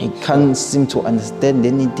 Sure. I can't seem to understand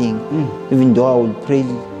anything, even though I will pray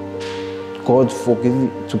God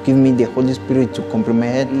to give me the Holy Spirit to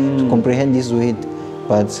comprehend this word.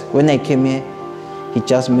 But when I came here, He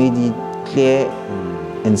just made it clear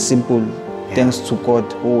and simple. Yeah. Thanks to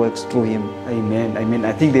God who works through Him. Amen. Amen.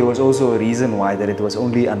 I think there was also a reason why that it was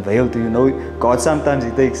only unveiled to you. Know, God sometimes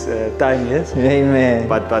it takes time, yes. Amen.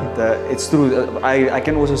 But it's true. I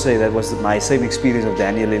can also say that was my same experience of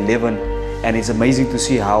Daniel 11, and it's amazing to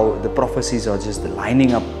see how the prophecies are just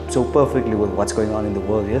lining up so perfectly with what's going on in the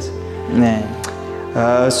world. Yes.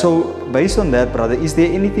 Yeah. So based on that, brother, is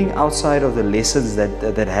there anything outside of the lessons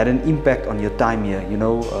that had an impact on your time here? You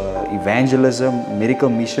know, evangelism, medical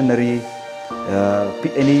missionary,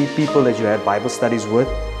 any people that you had Bible studies with?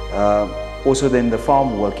 Also then the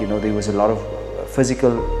farm work, you know, there was a lot of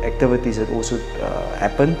physical activities that also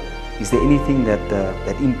happened. Is there anything that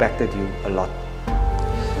impacted you a lot?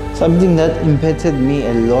 Something that impacted me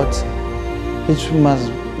a lot, it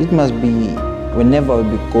must be whenever I'll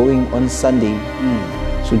be going on Sunday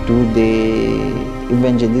to do the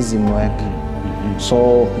evangelism work.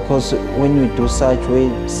 So because when we do such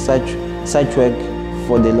work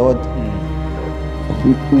for the Lord,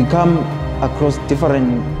 we come across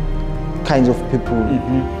different kinds of people.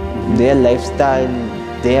 Their lifestyle,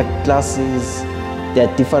 their classes, they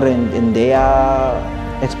are different, and their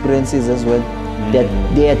experiences as well. They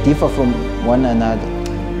differ from one another.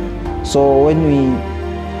 So when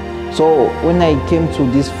I came to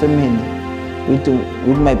this family with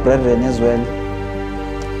my brethren as well,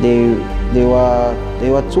 they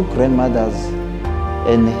were two grandmothers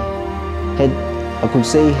and had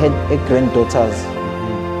 8 granddaughters.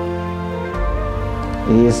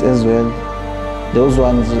 Yes, as well. Those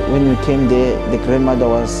ones, when we came there, the grandmother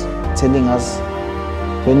was telling us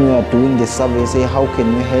when we were doing the survey, say, how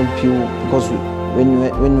can we help you? Because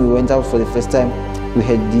when we went out for the first time, we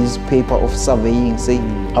had this paper of surveying, saying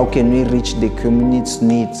how can we reach the community's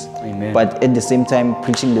needs, Amen. But at the same time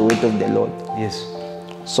preaching the word of the Lord. Yes.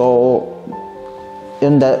 So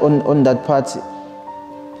on that part,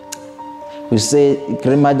 we say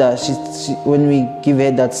grandmother, she when we give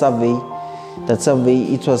her that survey,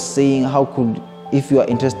 it was saying if you are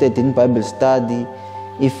interested in Bible study,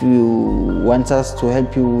 if you want us to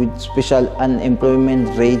help you with special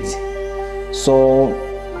unemployment rate. So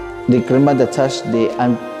the grandmother touched the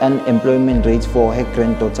unemployment rate for her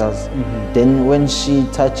granddaughters. Then when she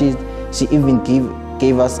touched it, she even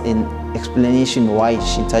gave us an explanation why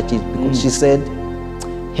she touched it, because she said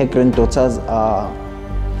her granddaughters are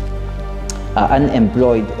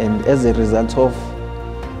unemployed, and as a result of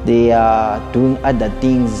they are doing other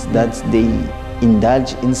things that they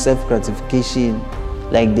indulge in self-gratification,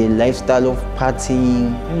 like the lifestyle of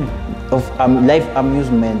partying, of life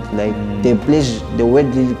amusement, like the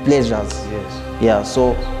worldly pleasures. Yes. Yeah.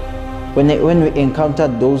 So when we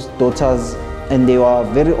encountered those daughters, and they were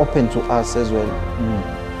very open to us as well.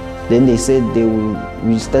 Then they said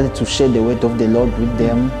we started to share the word of the Lord with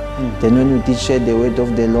them. Then when we did share the word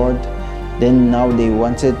of the Lord, then now they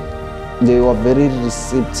were very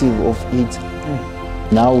receptive of it.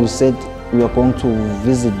 Now we said we are going to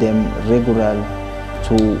visit them regularly,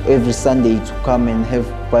 to every Sunday to come and have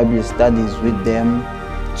Bible studies with them.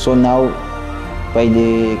 So now, by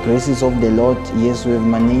the graces of the Lord, yes, we have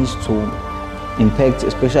managed to impact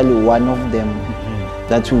especially one of them,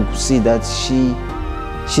 that we see that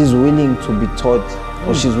she's willing to be taught,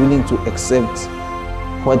 or she's willing to accept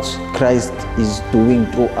what Christ is doing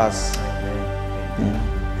through us.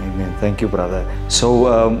 Amen. Thank you, brother.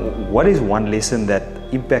 So what is one lesson that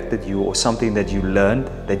impacted you, or something that you learned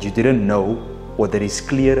that you didn't know, or that is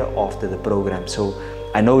clearer after the program? So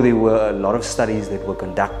I know there were a lot of studies that were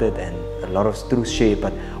conducted and a lot of truth shared,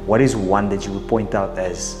 but what is one that you would point out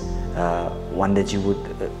as one that you would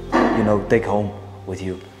take home with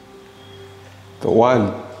you? The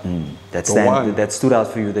one. That stood out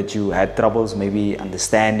for you, that you had troubles maybe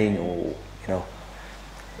understanding, or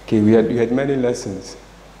Okay, we had many lessons,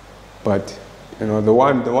 but the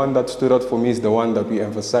one that stood out for me is the one that we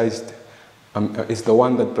emphasized. It's the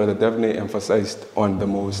one that Brother Devaney emphasized on the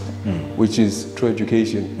most, which is true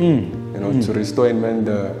education. To restore in man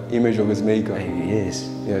the image of his maker. Yes.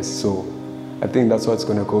 So I think that's what's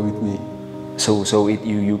going to go with me. So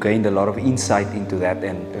you gained a lot of insight into that,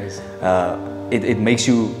 and yes. It made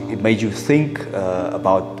you think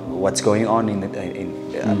about what's going on out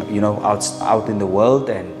in the world,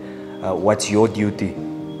 and what's your duty.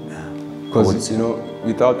 Because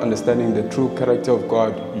without understanding the true character of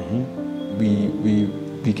God,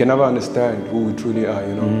 we can never understand who we truly are.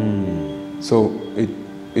 So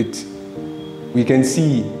we can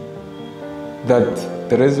see that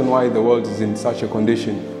the reason why the world is in such a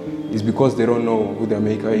condition is because they don't know who their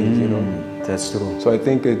maker is. That's true. So I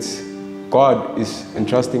think God is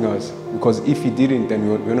entrusting us, because if He didn't, then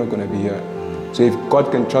we're not going to be here. So if God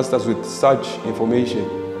can trust us with such information,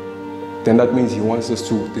 then that means He wants us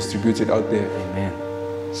to distribute it out there. Amen.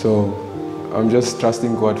 So I'm just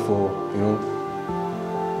trusting God for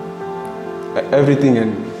everything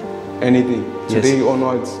and anything. Yes. Today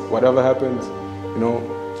onwards, whatever happens,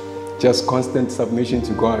 just constant submission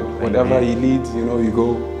to God. Amen. Whatever He leads, you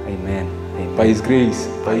go. Amen. Amen. By His grace,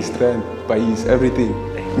 by His strength, by His everything.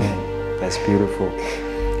 Amen. That's beautiful.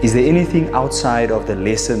 Is there anything outside of the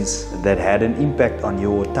lessons that had an impact on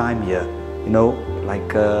your time here?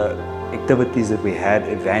 Like activities that we had,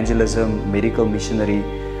 evangelism, medical missionary,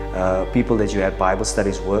 people that you had Bible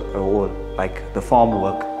studies work, or like the farm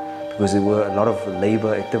work, because there were a lot of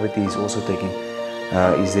labor activities also taking.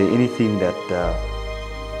 Is there anything that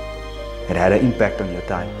had an impact on your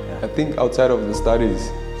time? I think outside of the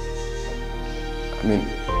studies,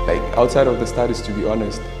 outside of the studies, to be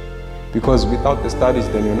honest, because without the studies,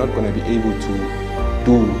 then you're not going to be able to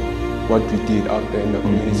do what we did out there in the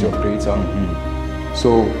community of Greater.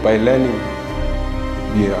 So by learning,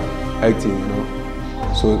 we are acting,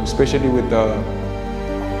 So especially with the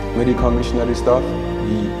medical missionary stuff,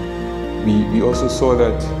 we also saw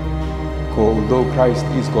that although Christ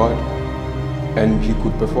is God and He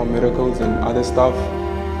could perform miracles and other stuff,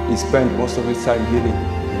 He spent most of His time healing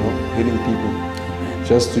people,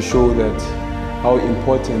 just to show that how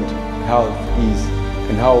important health is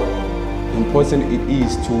and how important it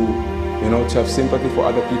is to have sympathy for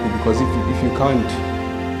other people. Because if you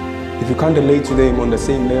can't relate to them on the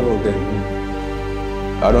same level, then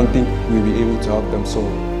I don't think we'll be able to help them. So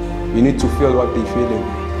we need to feel what they're feeling,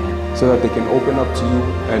 so that they can open up to you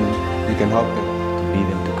and you can help them. To lead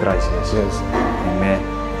them to Christ. Yes. Amen.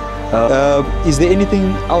 Is there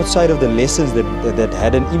anything outside of the lessons that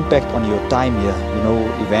had an impact on your time here?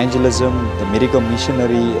 Evangelism, the medical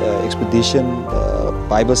missionary expedition,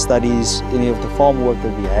 Bible studies, any of the farm work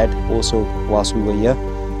that we had also whilst we were here?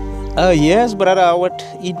 Yes, Brother Howard,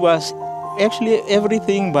 it was actually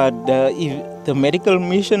everything, but if the medical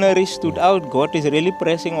missionary stood out. God is really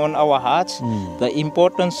pressing on our hearts the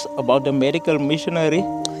importance about the medical missionary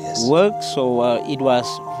work. So it was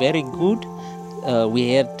very good.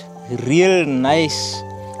 We had real nice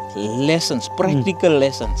lessons, practical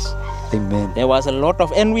lessons. Amen. There was a lot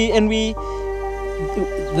of,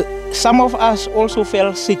 some of us also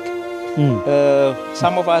fell sick.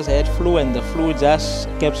 Some of us had flu, and the flu just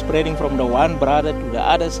kept spreading from the one brother to the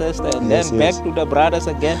other sister, and then back to the brothers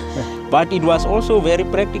again. But it was also very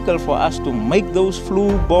practical for us to make those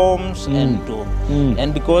flu bombs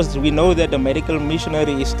and because we know that the medical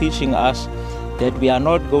missionary is teaching us that we are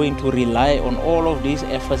not going to rely on all of these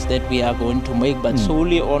efforts that we are going to make, but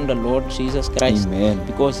solely on the Lord Jesus Christ. Amen.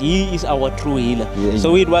 Because He is our true healer. Yeah,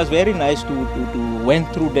 so it was very nice to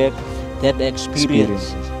went through that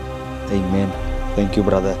experience. Amen. Thank you,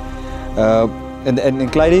 brother.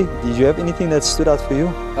 And Clyde, did you have anything that stood out for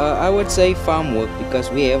you? I would say farm work, because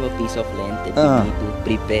we have a piece of land that we need to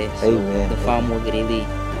prepare. So Amen. the farm work really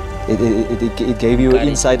It gave you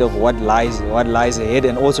insight of what lies ahead,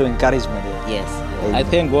 and also encouragement. Yes. Amen. I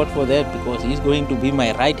thank God for that, because he's going to be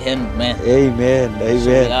my right hand man. Amen. Amen.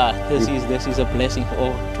 So, yeah, this is a blessing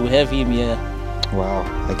to have him here. Wow,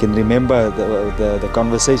 I can remember the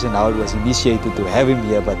conversation, how it was initiated to have him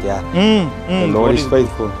here, but yeah, the Lord is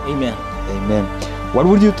faithful. Amen. Amen. What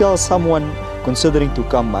would you tell someone considering to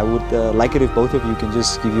come? I would like it if both of you can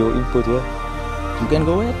just give your input here. You can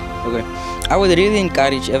go ahead. Okay. I would really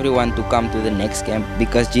encourage everyone to come to the next camp,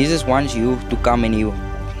 because Jesus wants you to come, and He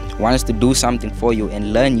wants to do something for you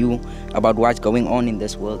and learn you about what's going on in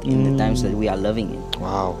this world in the times that we are living in.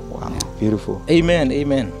 Wow, beautiful. Amen,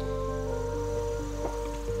 amen.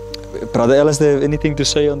 Brother Ellis, do you have anything to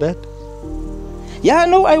say on that? Yeah,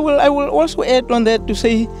 no, I will also add on that to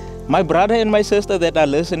say, my brother and my sister that are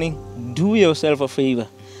listening, do yourself a favor.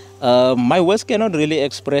 My words cannot really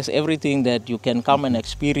express everything that you can come and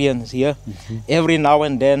experience here. Every now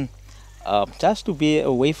and then, just to be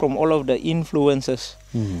away from all of the influences,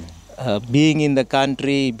 being in the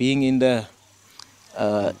country, being in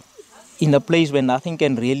a place where nothing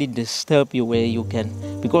can really disturb you, where you can,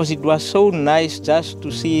 because it was so nice just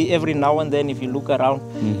to see every now and then, if you look around,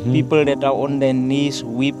 people that are on their knees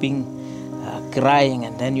weeping, crying,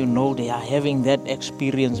 and then you know they are having that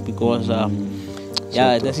experience, because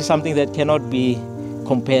this is something that cannot be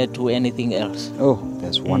compared to anything else. Oh,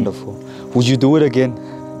 that's wonderful. Would you do it again?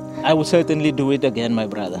 I would certainly do it again, my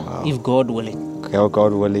brother, if God willing.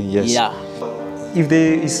 God willing, yes. Yeah. If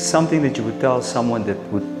there is something that you would tell someone that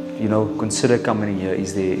would, consider coming here,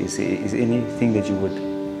 is there anything that you would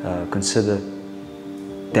consider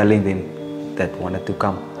telling them that wanted to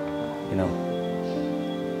come?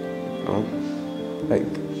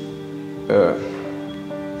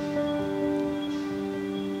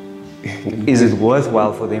 Is it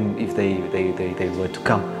worthwhile for them if they were to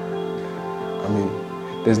come? I mean,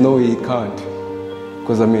 there's no way it can't,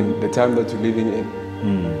 because the time that you're living in,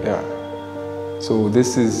 So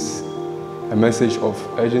this is a message of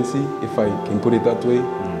urgency, if I can put it that way.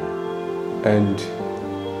 And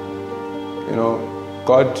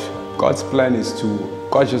God's plan is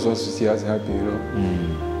God just wants to see us happy. I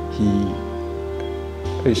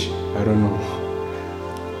don't know.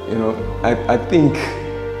 I think,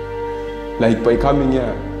 like, by coming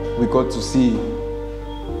here, we got to see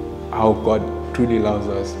how God truly loves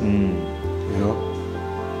us.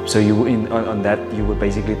 So you, on that, you would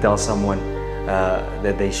basically tell someone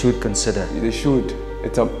that they should consider. They should. They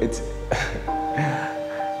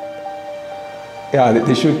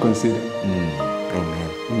should consider. Amen.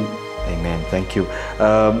 Amen. Thank you.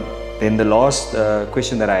 Then the last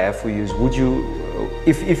question that I have for you is: would you,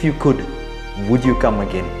 if you could, would you come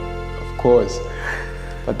again? Of course.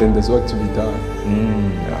 But then there's work to be done.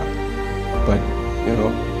 But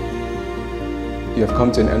we have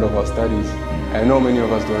come to an end of our studies. I know many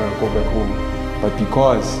of us don't want to go back home, but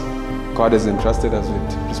because God has entrusted us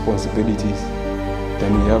with responsibilities,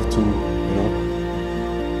 then we have to,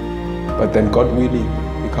 But then God willing,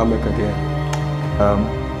 we come back again.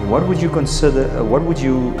 What would you consider? What would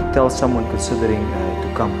you tell someone considering to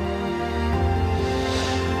come?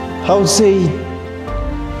 I would say,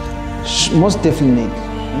 most definitely,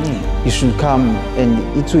 you should come, and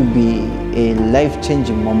it will be a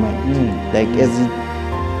life-changing moment, like as it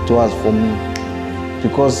was for me.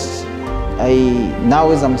 Because now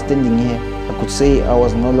as I'm standing here, I could say I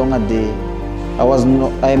am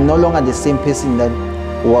no longer the same person that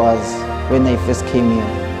was when I first came here.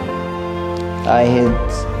 I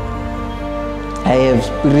have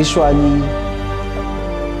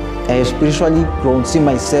spiritually grown, see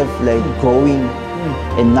myself like growing,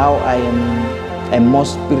 and now I'm more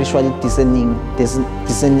spiritually discerning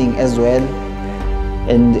as well.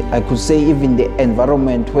 And I could say even the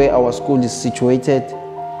environment where our school is situated,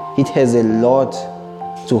 it has a lot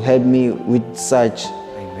to help me with such.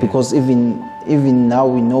 Amen. Because even now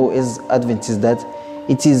we know as Adventists that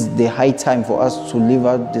it is the high time for us to leave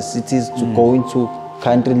out the cities, to go into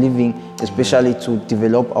country living, especially to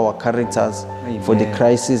develop our characters for the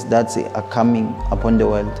crises that are coming upon the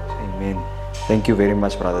world. Amen. Thank you very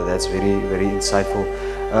much, brother. That's very, very insightful.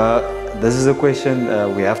 This is a question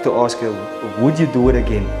we have to ask you. Would you do it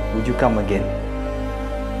again? Would you come again?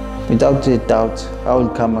 Without a doubt, I will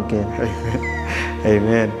come again.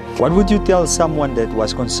 Amen. What would you tell someone that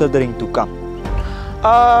was considering to come?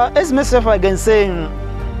 As myself, I can say,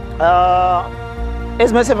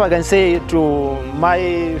 to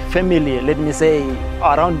my family, let me say,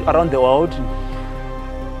 around the world,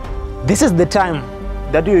 this is the time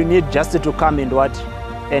that you need just to come and what?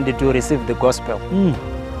 And to receive the gospel.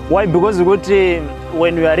 Why? Because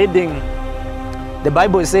when we are reading, the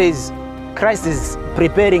Bible says Christ is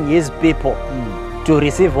preparing his people to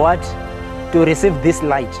receive what? To receive this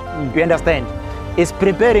light. You understand? He's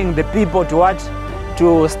preparing the people to what?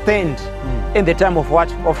 To stand in the time of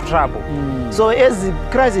what? Of trouble. So as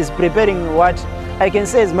Christ is preparing what? I can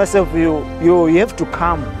say as myself, you have to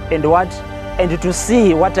come and what? And to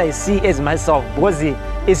see what I see as myself, because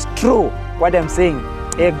it's true what I'm saying.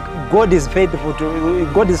 God is faithful.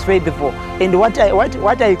 God is faithful. And what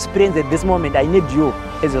I experience at this moment, I need you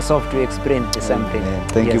as yourself to experience the same thing.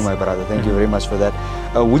 Thank you, my brother. Thank you very much for that.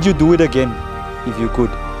 Would you do it again if you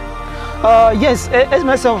could? Yes, as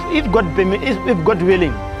myself, if God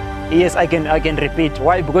willing, yes, I can repeat.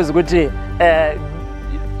 Why? Because where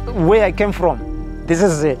I came from, this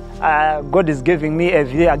is God is giving me a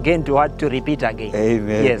view again to what to repeat again.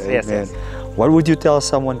 Amen. Yes, Amen. yes. What would you tell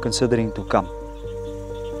someone considering to come?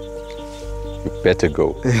 You better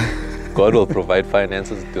go. God will provide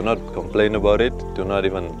finances. Do not complain about it. Do not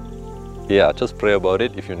even, just pray about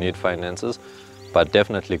it if you need finances. But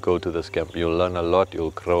definitely go to this camp. You'll learn a lot.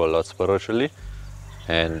 You'll grow a lot spiritually.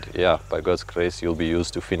 And by God's grace, you'll be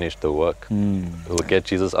used to finish the work. You'll get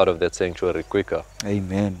Jesus out of that sanctuary quicker.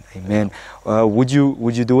 Amen. Amen. Would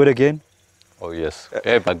you do it again? Oh yes.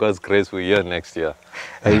 By God's grace, we're here next year.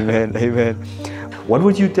 Amen. Amen. What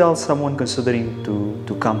would you tell someone considering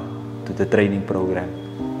to come to the training program?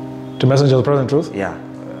 To Messengers of Present Truth? Yeah.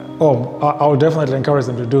 I would definitely encourage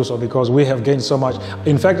them to do so, because we have gained so much.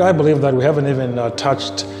 In fact, I believe that we haven't even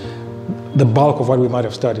touched the bulk of what we might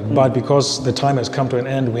have studied, but because the time has come to an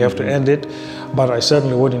end, we have to end it. But I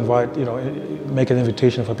certainly would invite, make an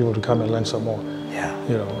invitation for people to come and learn some more.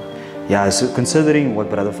 Yeah, so considering what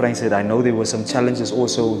Brother Frank said, I know there were some challenges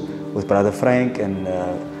also with Brother Frank and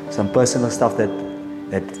some personal stuff that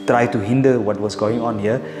tried to hinder what was going on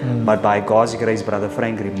here. But by God's grace, Brother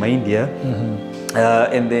Frank remained here.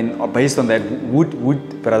 And then based on that,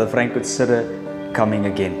 would Brother Frank consider coming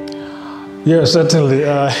again? Yeah, certainly.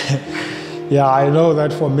 I know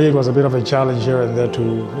that for me it was a bit of a challenge here and there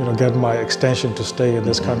to get my extension to stay in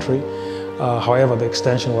this country. However, the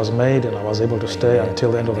extension was made and I was able to stay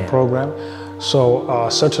until the end of the program. So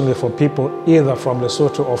certainly for people either from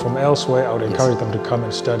Lesotho or from elsewhere, I would encourage them to come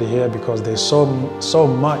and study here, because there's so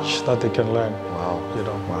much that they can learn. Wow.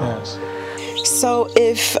 Yes. So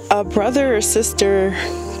if a brother or sister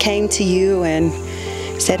came to you and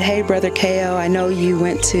said, "Hey, Brother Ko, I know you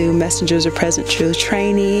went to Messengers of Present Truth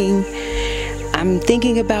training. I'm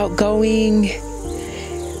thinking about going.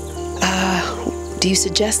 Do you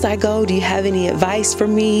suggest I go? Do you have any advice for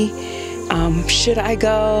me? Should I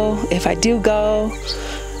go? If I do go,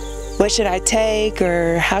 what should I take,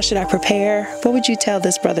 or how should I prepare?" What would you tell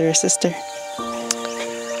this brother or sister?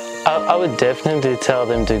 I would definitely tell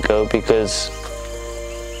them to go, because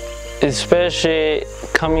especially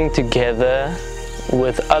coming together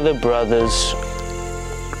with other brothers,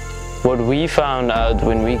 what we found out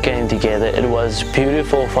when we came together, it was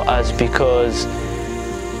beautiful for us, because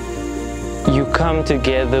you come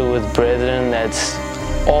together with brethren that's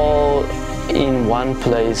all in one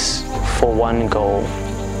place for one goal.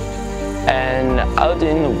 And out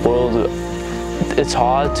in the world, it's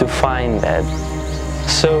hard to find that.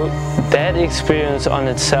 So that experience on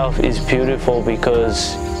itself is beautiful,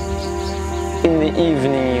 because in the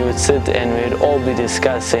evening you would sit and we'd all be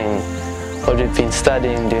discussing what we've been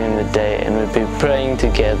studying during the day, and we'd be praying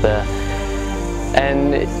together.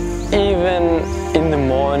 And even in the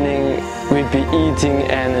morning we'd be eating,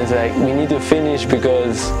 and it's like, we need to finish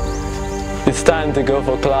because it's time to go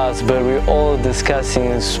for class, but we're all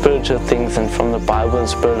discussing spiritual things and from the Bible and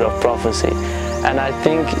spirit of prophecy. And I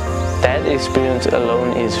think that experience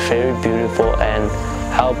alone is very beautiful and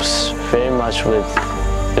helps very much with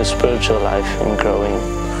your spiritual life and growing.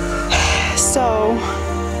 So,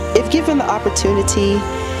 if given the opportunity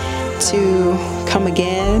to come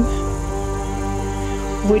again,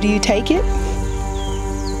 would you take it?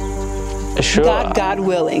 Sure. God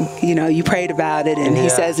willing. You prayed about it and He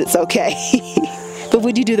says it's okay. But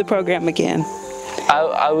would you do the program again?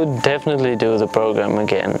 I would definitely do the program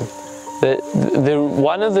again.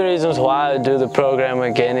 One of the reasons why I do the program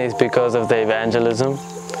again is because of the evangelism.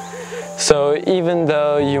 So even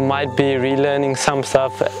though you might be relearning some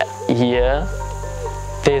stuff here,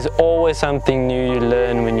 there's always something new you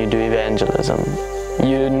learn when you do evangelism.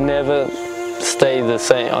 You never stay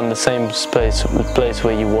on the same place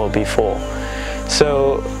where you were before.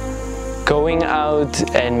 So going out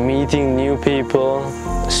and meeting new people,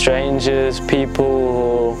 strangers,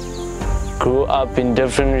 people who grew up in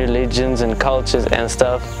different religions and cultures and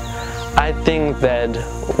stuff, I think that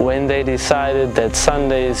when they decided that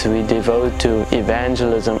Sundays we devote to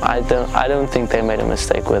evangelism, I don't think they made a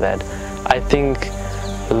mistake with that. I think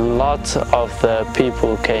lots of the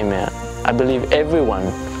people came here. I believe everyone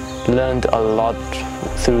learned a lot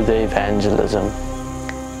through the evangelism.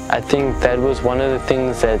 I think that was one of the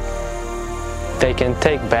things that they can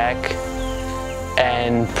take back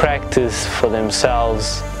and practice for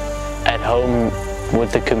themselves at home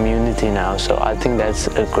with the community now. So I think that's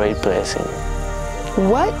a great blessing.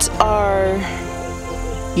 What are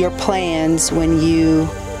your plans when you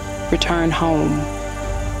return home?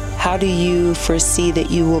 How do you foresee that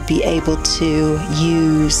you will be able to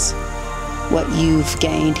use what you've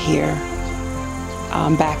gained here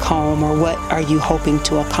back home, or what are you hoping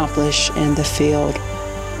to accomplish in the field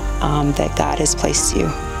that God has placed you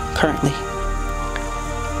currently?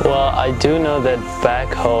 Well, I do know that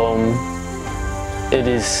back home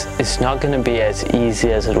it's not going to be as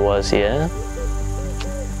easy as it was here,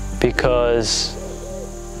 because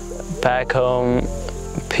back home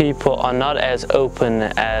people are not as open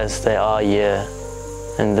as they are here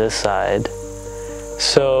in this side.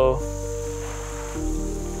 So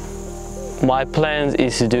my plan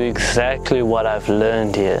is to do exactly what I've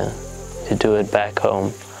learned here, to do it back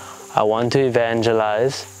home. I want to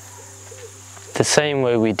evangelize the same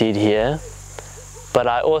way we did here, but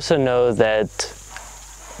I also know that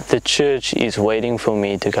the church is waiting for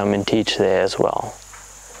me to come and teach there as well.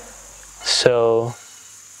 So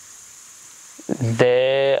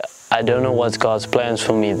there, I don't know what's God's plans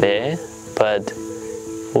for me there, but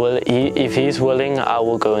if He's willing, I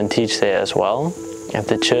will go and teach there as well at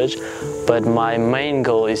the church. But my main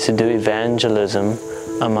goal is to do evangelism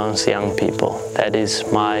amongst young people. That is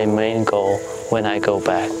my main goal when I go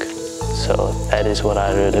back. So that is what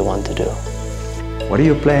I really want to do. What are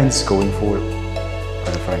your plans going forward,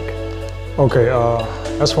 Brother Frank? Okay,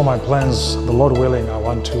 as for my plans, the Lord willing, I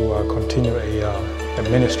want to continue a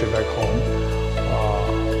ministry back home.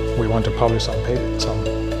 We want to publish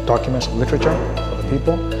some documents of literature for the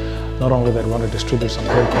people. Not only that, we want to distribute some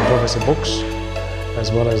great controversy books,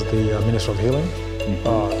 as well as the Ministry of Healing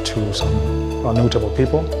to some notable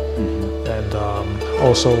people, and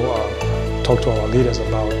also talk to our leaders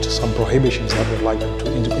about some prohibitions that we'd like them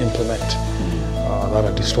to implement that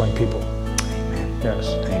are destroying people. Amen. Yes.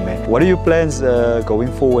 Amen. What are your plans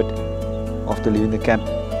going forward after leaving the camp?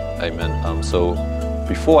 Amen. So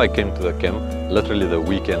before I came to the camp, literally the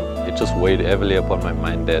weekend, it just weighed heavily upon my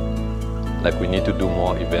mind that like we need to do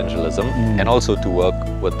more evangelism and also to work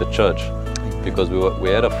with the church. Because we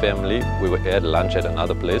had a family, we had lunch at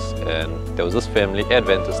another place, and there was this family,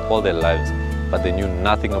 Adventists all their lives, but they knew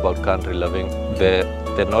nothing about country living.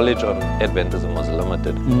 Their knowledge on Adventism was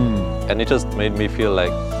limited. And it just made me feel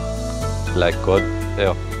like God,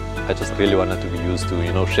 I just really wanted to be used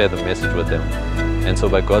to, share the message with them. And so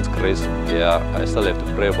by God's grace, I still have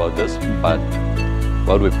to pray about this, but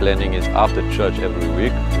what we're planning is after church every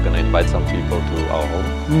week, we're going to invite some people to our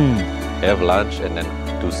home, have lunch, and then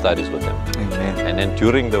do studies with them. Amen. And then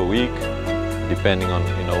during the week, depending on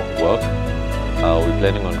work, we're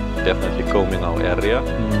planning on definitely combing our area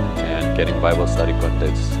and getting Bible study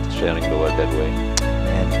contexts, sharing the word that way.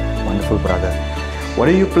 Man, wonderful, brother. What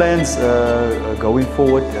are your plans going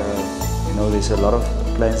forward? There's a lot of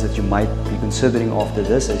plans that you might be considering after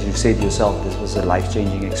this. As you said yourself, this was a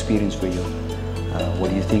life-changing experience for you. What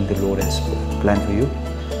do you think the Lord has planned for you?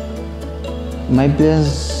 My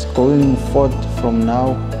plans going forth from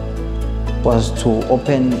now was to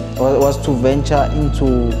venture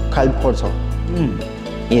into cultivate.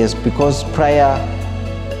 Yes, because prior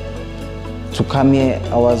to come here,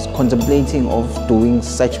 I was contemplating of doing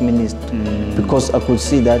such ministry because I could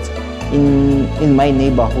see that in my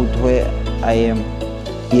neighborhood where I am,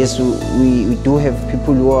 yes, we do have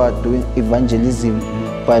people who are doing evangelism,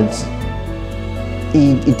 but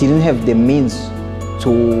it didn't have the means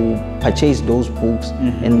to purchase those books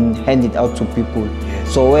and hand it out to people.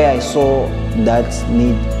 Yes. So where I saw that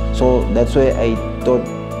need, so that's where I thought,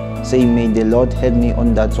 say, may the Lord help me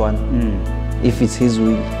on that one, if it's His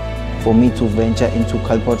will, for me to venture into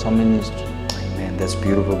cultivate ministry. Amen. That's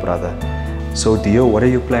beautiful, brother. So, Dio, what are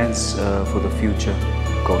your plans for the future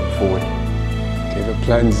going forward? Okay, the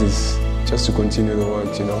plans is just to continue the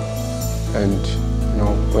work, and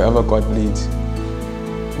wherever God leads,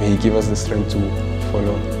 may He give us the strength to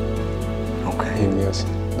follow Him. Yes,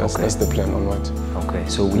 that's the plan onward. Okay,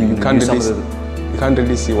 so we can't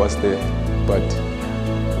really see what's there, but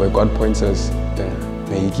where God points us, then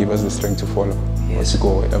may He give us the strength to follow. Yes, to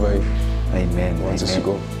go wherever He wants us to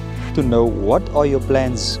go. To know, what are your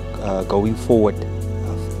plans going forward?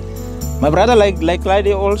 My brother, like Clyde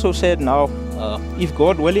also said now, if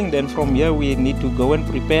God willing, then from here we need to go and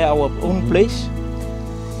prepare our own place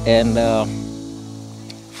and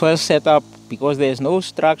first set up, because there's no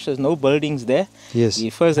structures, no buildings there. Yes. We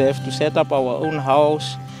first have to set up our own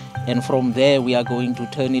house, and from there we are going to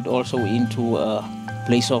turn it also into a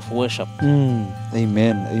place of worship.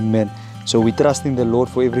 Amen, amen. So we trust in the Lord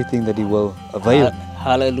for everything that He will avail.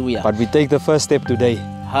 Hallelujah. But we take the first step today.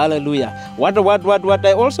 Hallelujah. What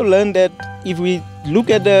I also learned, that if we look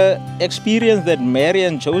at the experience that Mary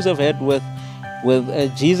and Joseph had with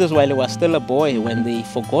Jesus while he was still a boy, when they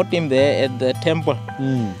forgot him there at the temple,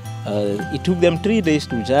 it took them 3 days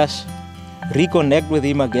to just reconnect with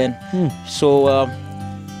him again. So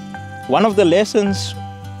one of the lessons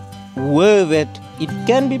were that it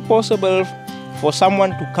can be possible for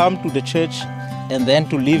someone to come to the church and then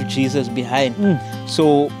to leave Jesus behind.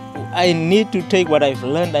 So I need to take what I've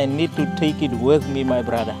learned, I need to take it with me, my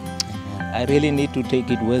brother. I really need to take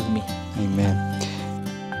it with me. Amen.